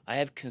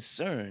have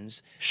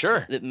concerns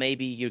sure. that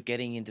maybe you're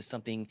getting into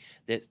something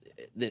that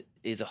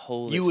is a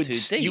hole that's You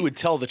too deep. would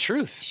tell the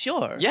truth.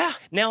 Sure. Yeah.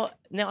 Now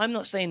I'm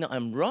not saying that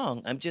I'm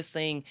wrong. I'm just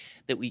saying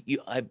that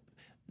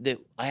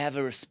I have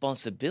a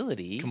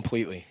responsibility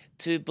Completely.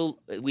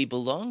 we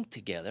belong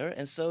together,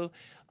 and so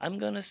I'm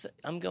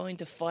going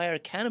to fire a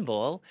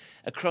cannonball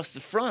across the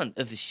front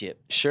of the ship.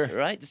 Sure.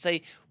 Right? To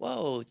say,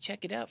 whoa,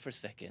 check it out for a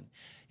second.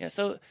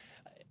 So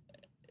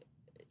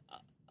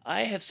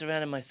I have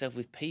surrounded myself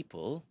with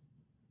people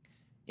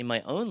in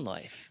my own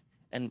life,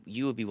 and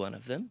you will be one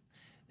of them,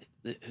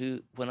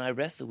 who, when I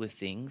wrestle with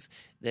things,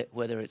 that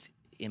whether it's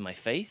in my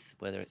faith,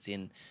 whether it's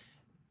in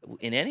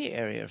any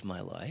area of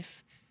my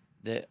life,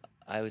 that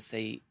I would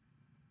say,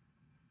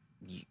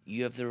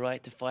 you have the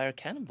right to fire a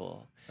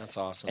cannonball. That's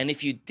awesome. And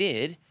if you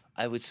did,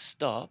 I would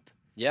stop.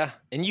 Yeah,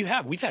 and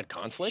we've had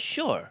conflict.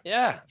 Sure.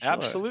 Yeah, Sure.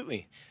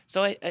 absolutely.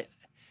 So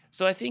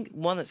I think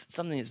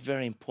something that's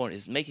very important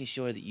is making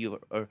sure that you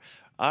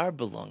are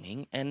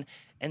belonging and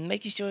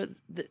making sure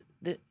that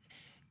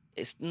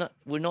it's not,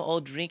 we're not all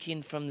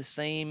drinking from the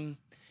same.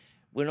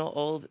 We're not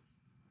all.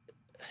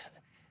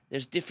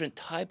 There's different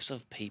types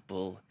of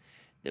people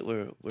that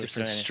we're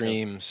Different surrounding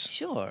streams. ourselves.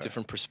 Sure.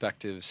 Different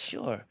perspectives.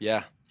 Sure.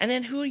 Yeah. And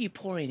then who are you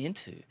pouring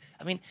into?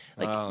 I mean,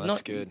 like, Oh,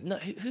 that's good.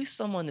 Who's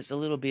someone that's a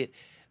little bit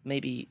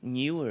maybe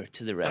newer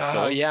to the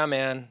wrestle? Oh yeah,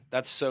 man,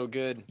 that's so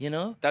good.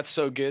 You That's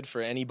so good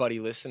for anybody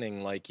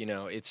listening. Like,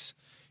 it's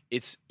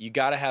you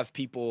got to have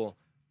people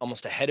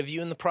almost ahead of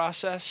you in the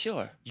process.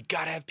 Sure. You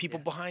got to have people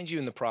behind you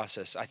in the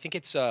process. I think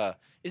it's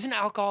isn't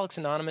Alcoholics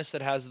Anonymous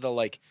that has the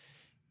like,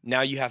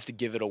 now you have to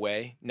give it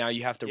away. Now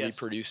you have to Yes.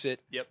 reproduce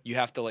it. Yep. You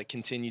have to like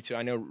continue to.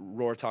 I know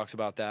Roar talks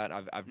about that.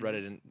 I've read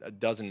it in a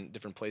dozen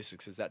different places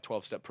because that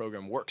 12-step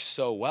program works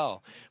so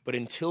well. But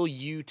until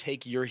you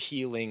take your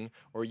healing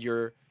or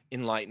your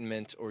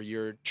enlightenment or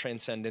your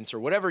transcendence or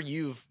whatever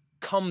you've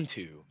come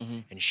to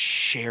and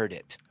shared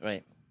it,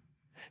 right.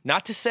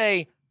 not to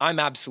say I'm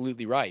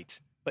absolutely right,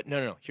 but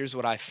no. Here's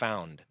what I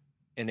found,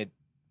 and it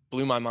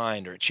blew my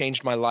mind, or it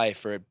changed my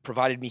life, or it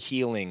provided me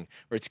healing,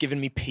 or it's given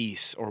me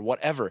peace, or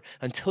whatever.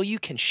 Until you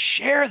can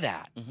share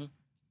that,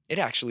 it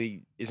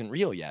actually isn't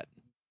real yet.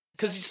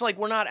 Because it's like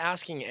we're not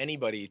asking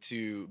anybody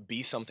to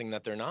be something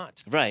that they're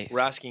not. Right. We're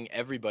asking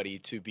everybody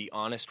to be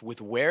honest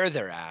with where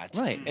they're at,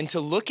 Right. and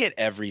to look at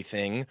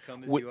everything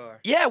Come as with, you are.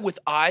 yeah, with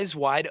eyes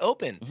wide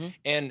open.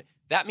 And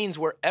that means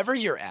wherever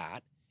you're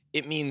at,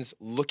 it means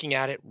looking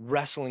at it,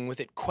 wrestling with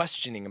it,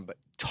 questioning about,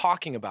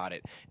 talking about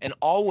it, and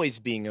always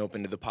being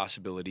open to the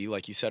possibility,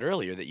 like you said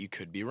earlier, that you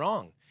could be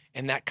wrong.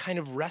 And that kind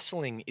of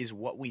wrestling is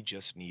what we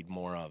just need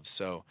more of.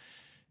 So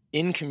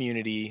in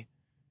community,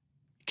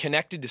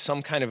 connected to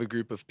some kind of a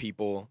group of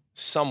people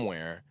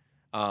somewhere,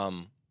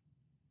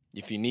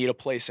 if you need a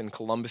place in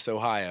Columbus,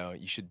 Ohio,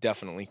 you should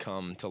definitely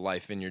come to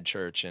Life Vineyard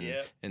Church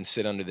and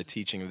sit under the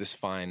teaching of this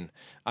fine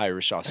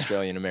Irish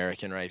Australian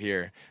American right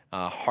here.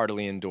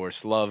 Heartily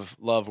endorse. Love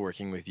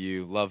working with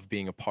you. Love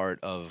being a part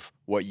of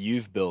what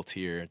you've built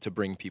here to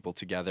bring people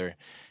together.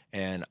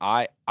 And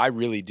I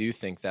really do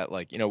think that,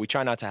 like, we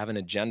try not to have an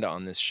agenda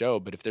on this show,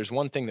 but if there's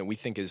one thing that we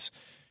think is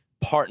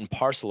part and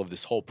parcel of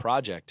this whole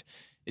project,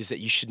 is that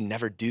you should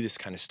never do this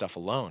kind of stuff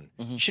alone.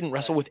 You shouldn't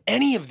wrestle with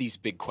any of these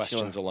big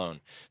questions alone.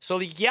 So,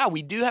 yeah,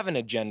 we do have an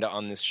agenda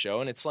on this show,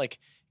 and it's like,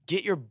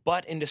 get your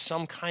butt into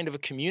some kind of a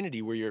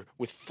community where you're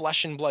with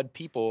flesh and blood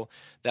people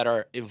that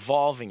are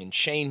evolving and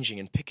changing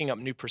and picking up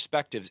new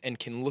perspectives and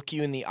can look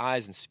you in the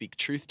eyes and speak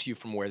truth to you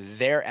from where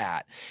they're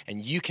at,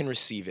 and you can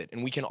receive it.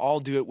 And we can all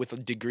do it with a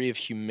degree of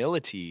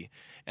humility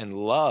and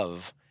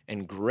love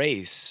and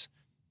grace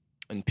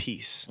and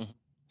peace.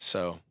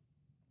 So,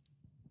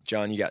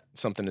 John, you got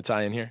something to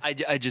tie in here?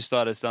 I just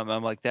thought of something.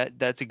 I'm like,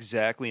 that's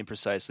exactly and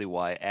precisely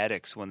why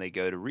addicts, when they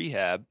go to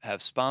rehab,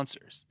 have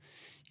sponsors.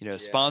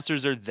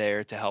 Sponsors are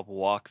there to help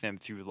walk them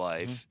through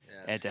life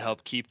and to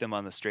help keep them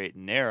on the straight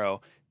and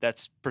narrow.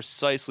 That's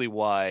precisely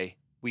why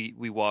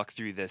we walk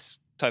through this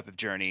type of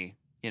journey,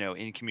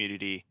 in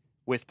community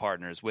with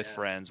partners, with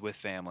friends, with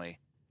family.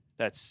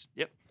 That's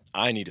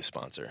I need a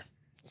sponsor.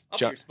 I'll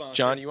be your sponsor.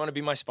 John, you want to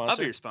be my sponsor? I'll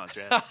be your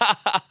sponsor.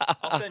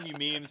 I'll send you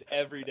memes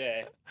every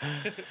day.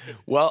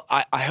 Well,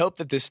 I hope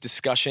that this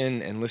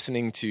discussion and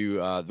listening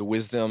to the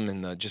wisdom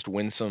and the just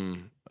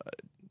winsome,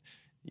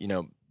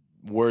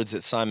 words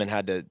that Simon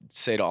had to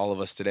say to all of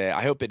us today,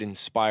 I hope it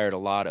inspired a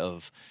lot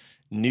of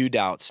new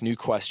doubts, new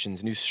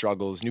questions, new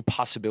struggles, new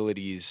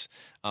possibilities.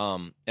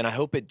 And I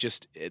hope it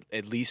just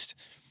at least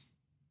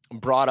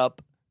brought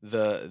up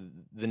the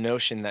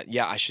notion that,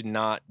 I should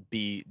not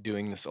be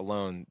doing this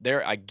alone.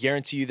 I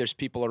guarantee you there's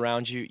people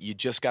around you. You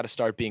just got to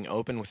start being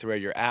open with where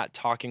you're at,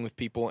 talking with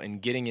people,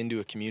 and getting into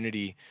a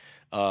community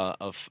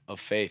of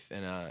faith.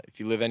 And if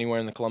you live anywhere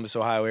in the Columbus,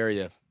 Ohio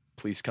area,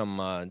 please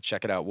come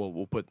check it out.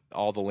 We'll put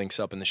all the links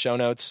up in the show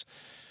notes.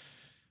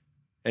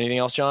 Anything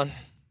else, John?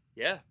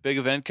 Yeah, big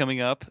event coming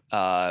up.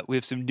 We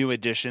have some new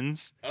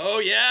additions. Oh,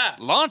 yeah.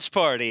 Launch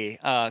party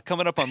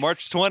coming up on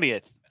March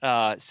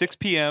 20th, 6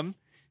 p.m.,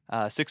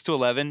 6 to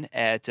 11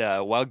 at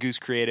Wild Goose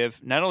Creative.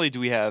 Not only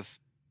do we have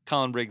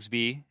Colin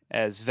Brigsby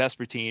as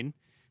Vespertine,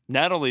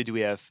 not only do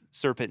we have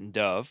Serpent and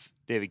Dove,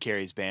 David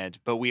Carey's band,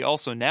 but we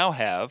also now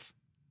have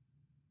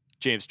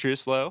James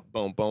Truslow.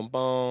 Boom, boom,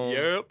 boom.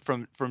 Yep,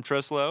 from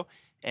Truslow.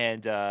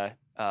 And and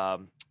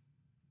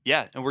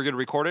we're going to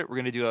record it. We're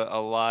going to do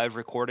a live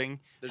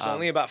recording. There's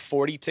only about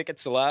 40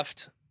 tickets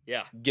left.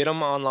 Yeah. Get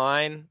them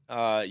online.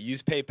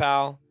 Use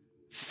PayPal.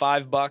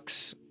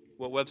 $5.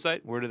 What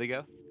website? Where do they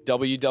go?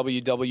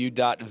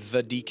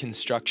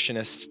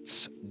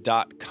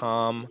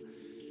 www.thedeconstructionists.com.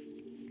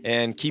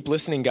 And keep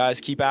listening,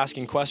 guys. Keep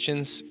asking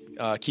questions.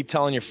 Keep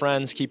telling your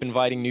friends. Keep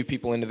inviting new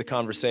people into the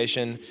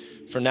conversation.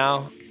 For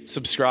now,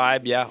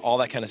 subscribe. Yeah, all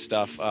that kind of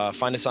stuff.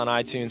 Find us on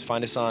iTunes.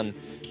 Find us on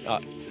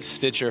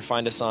Stitcher.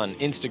 Find us on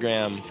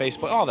Instagram,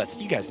 Facebook. All that.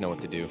 You guys know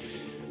what to do.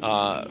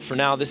 For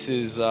now, this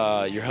is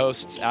your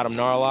hosts, Adam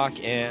Narlock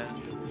and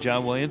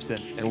John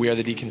Williamson. And we are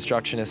the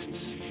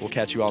Deconstructionists. We'll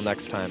catch you all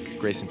next time.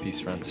 Grace and peace,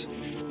 friends.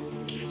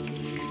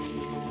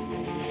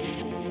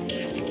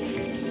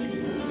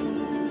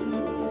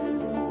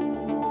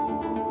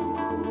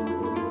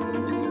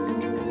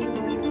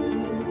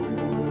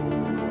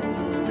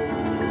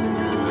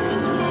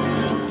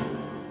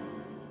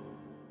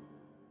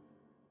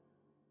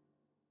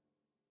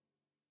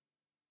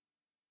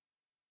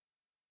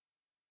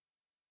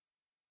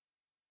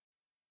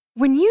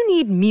 When you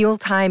need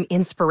mealtime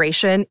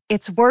inspiration,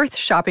 it's worth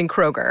shopping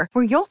Kroger,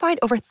 where you'll find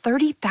over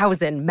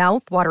 30,000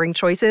 mouth-watering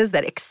choices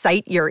that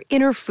excite your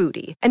inner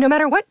foodie. And no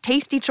matter what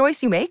tasty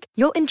choice you make,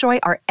 you'll enjoy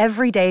our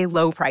everyday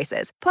low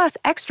prices, plus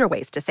extra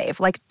ways to save,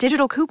 like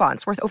digital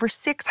coupons worth over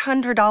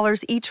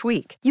 $600 each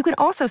week. You can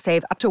also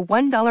save up to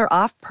 $1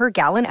 off per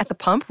gallon at the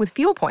pump with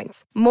fuel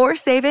points. More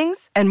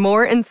savings and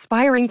more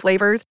inspiring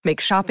flavors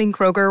make shopping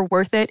Kroger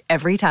worth it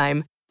every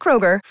time.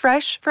 Kroger,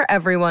 fresh for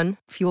everyone.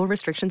 Fuel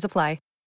restrictions apply.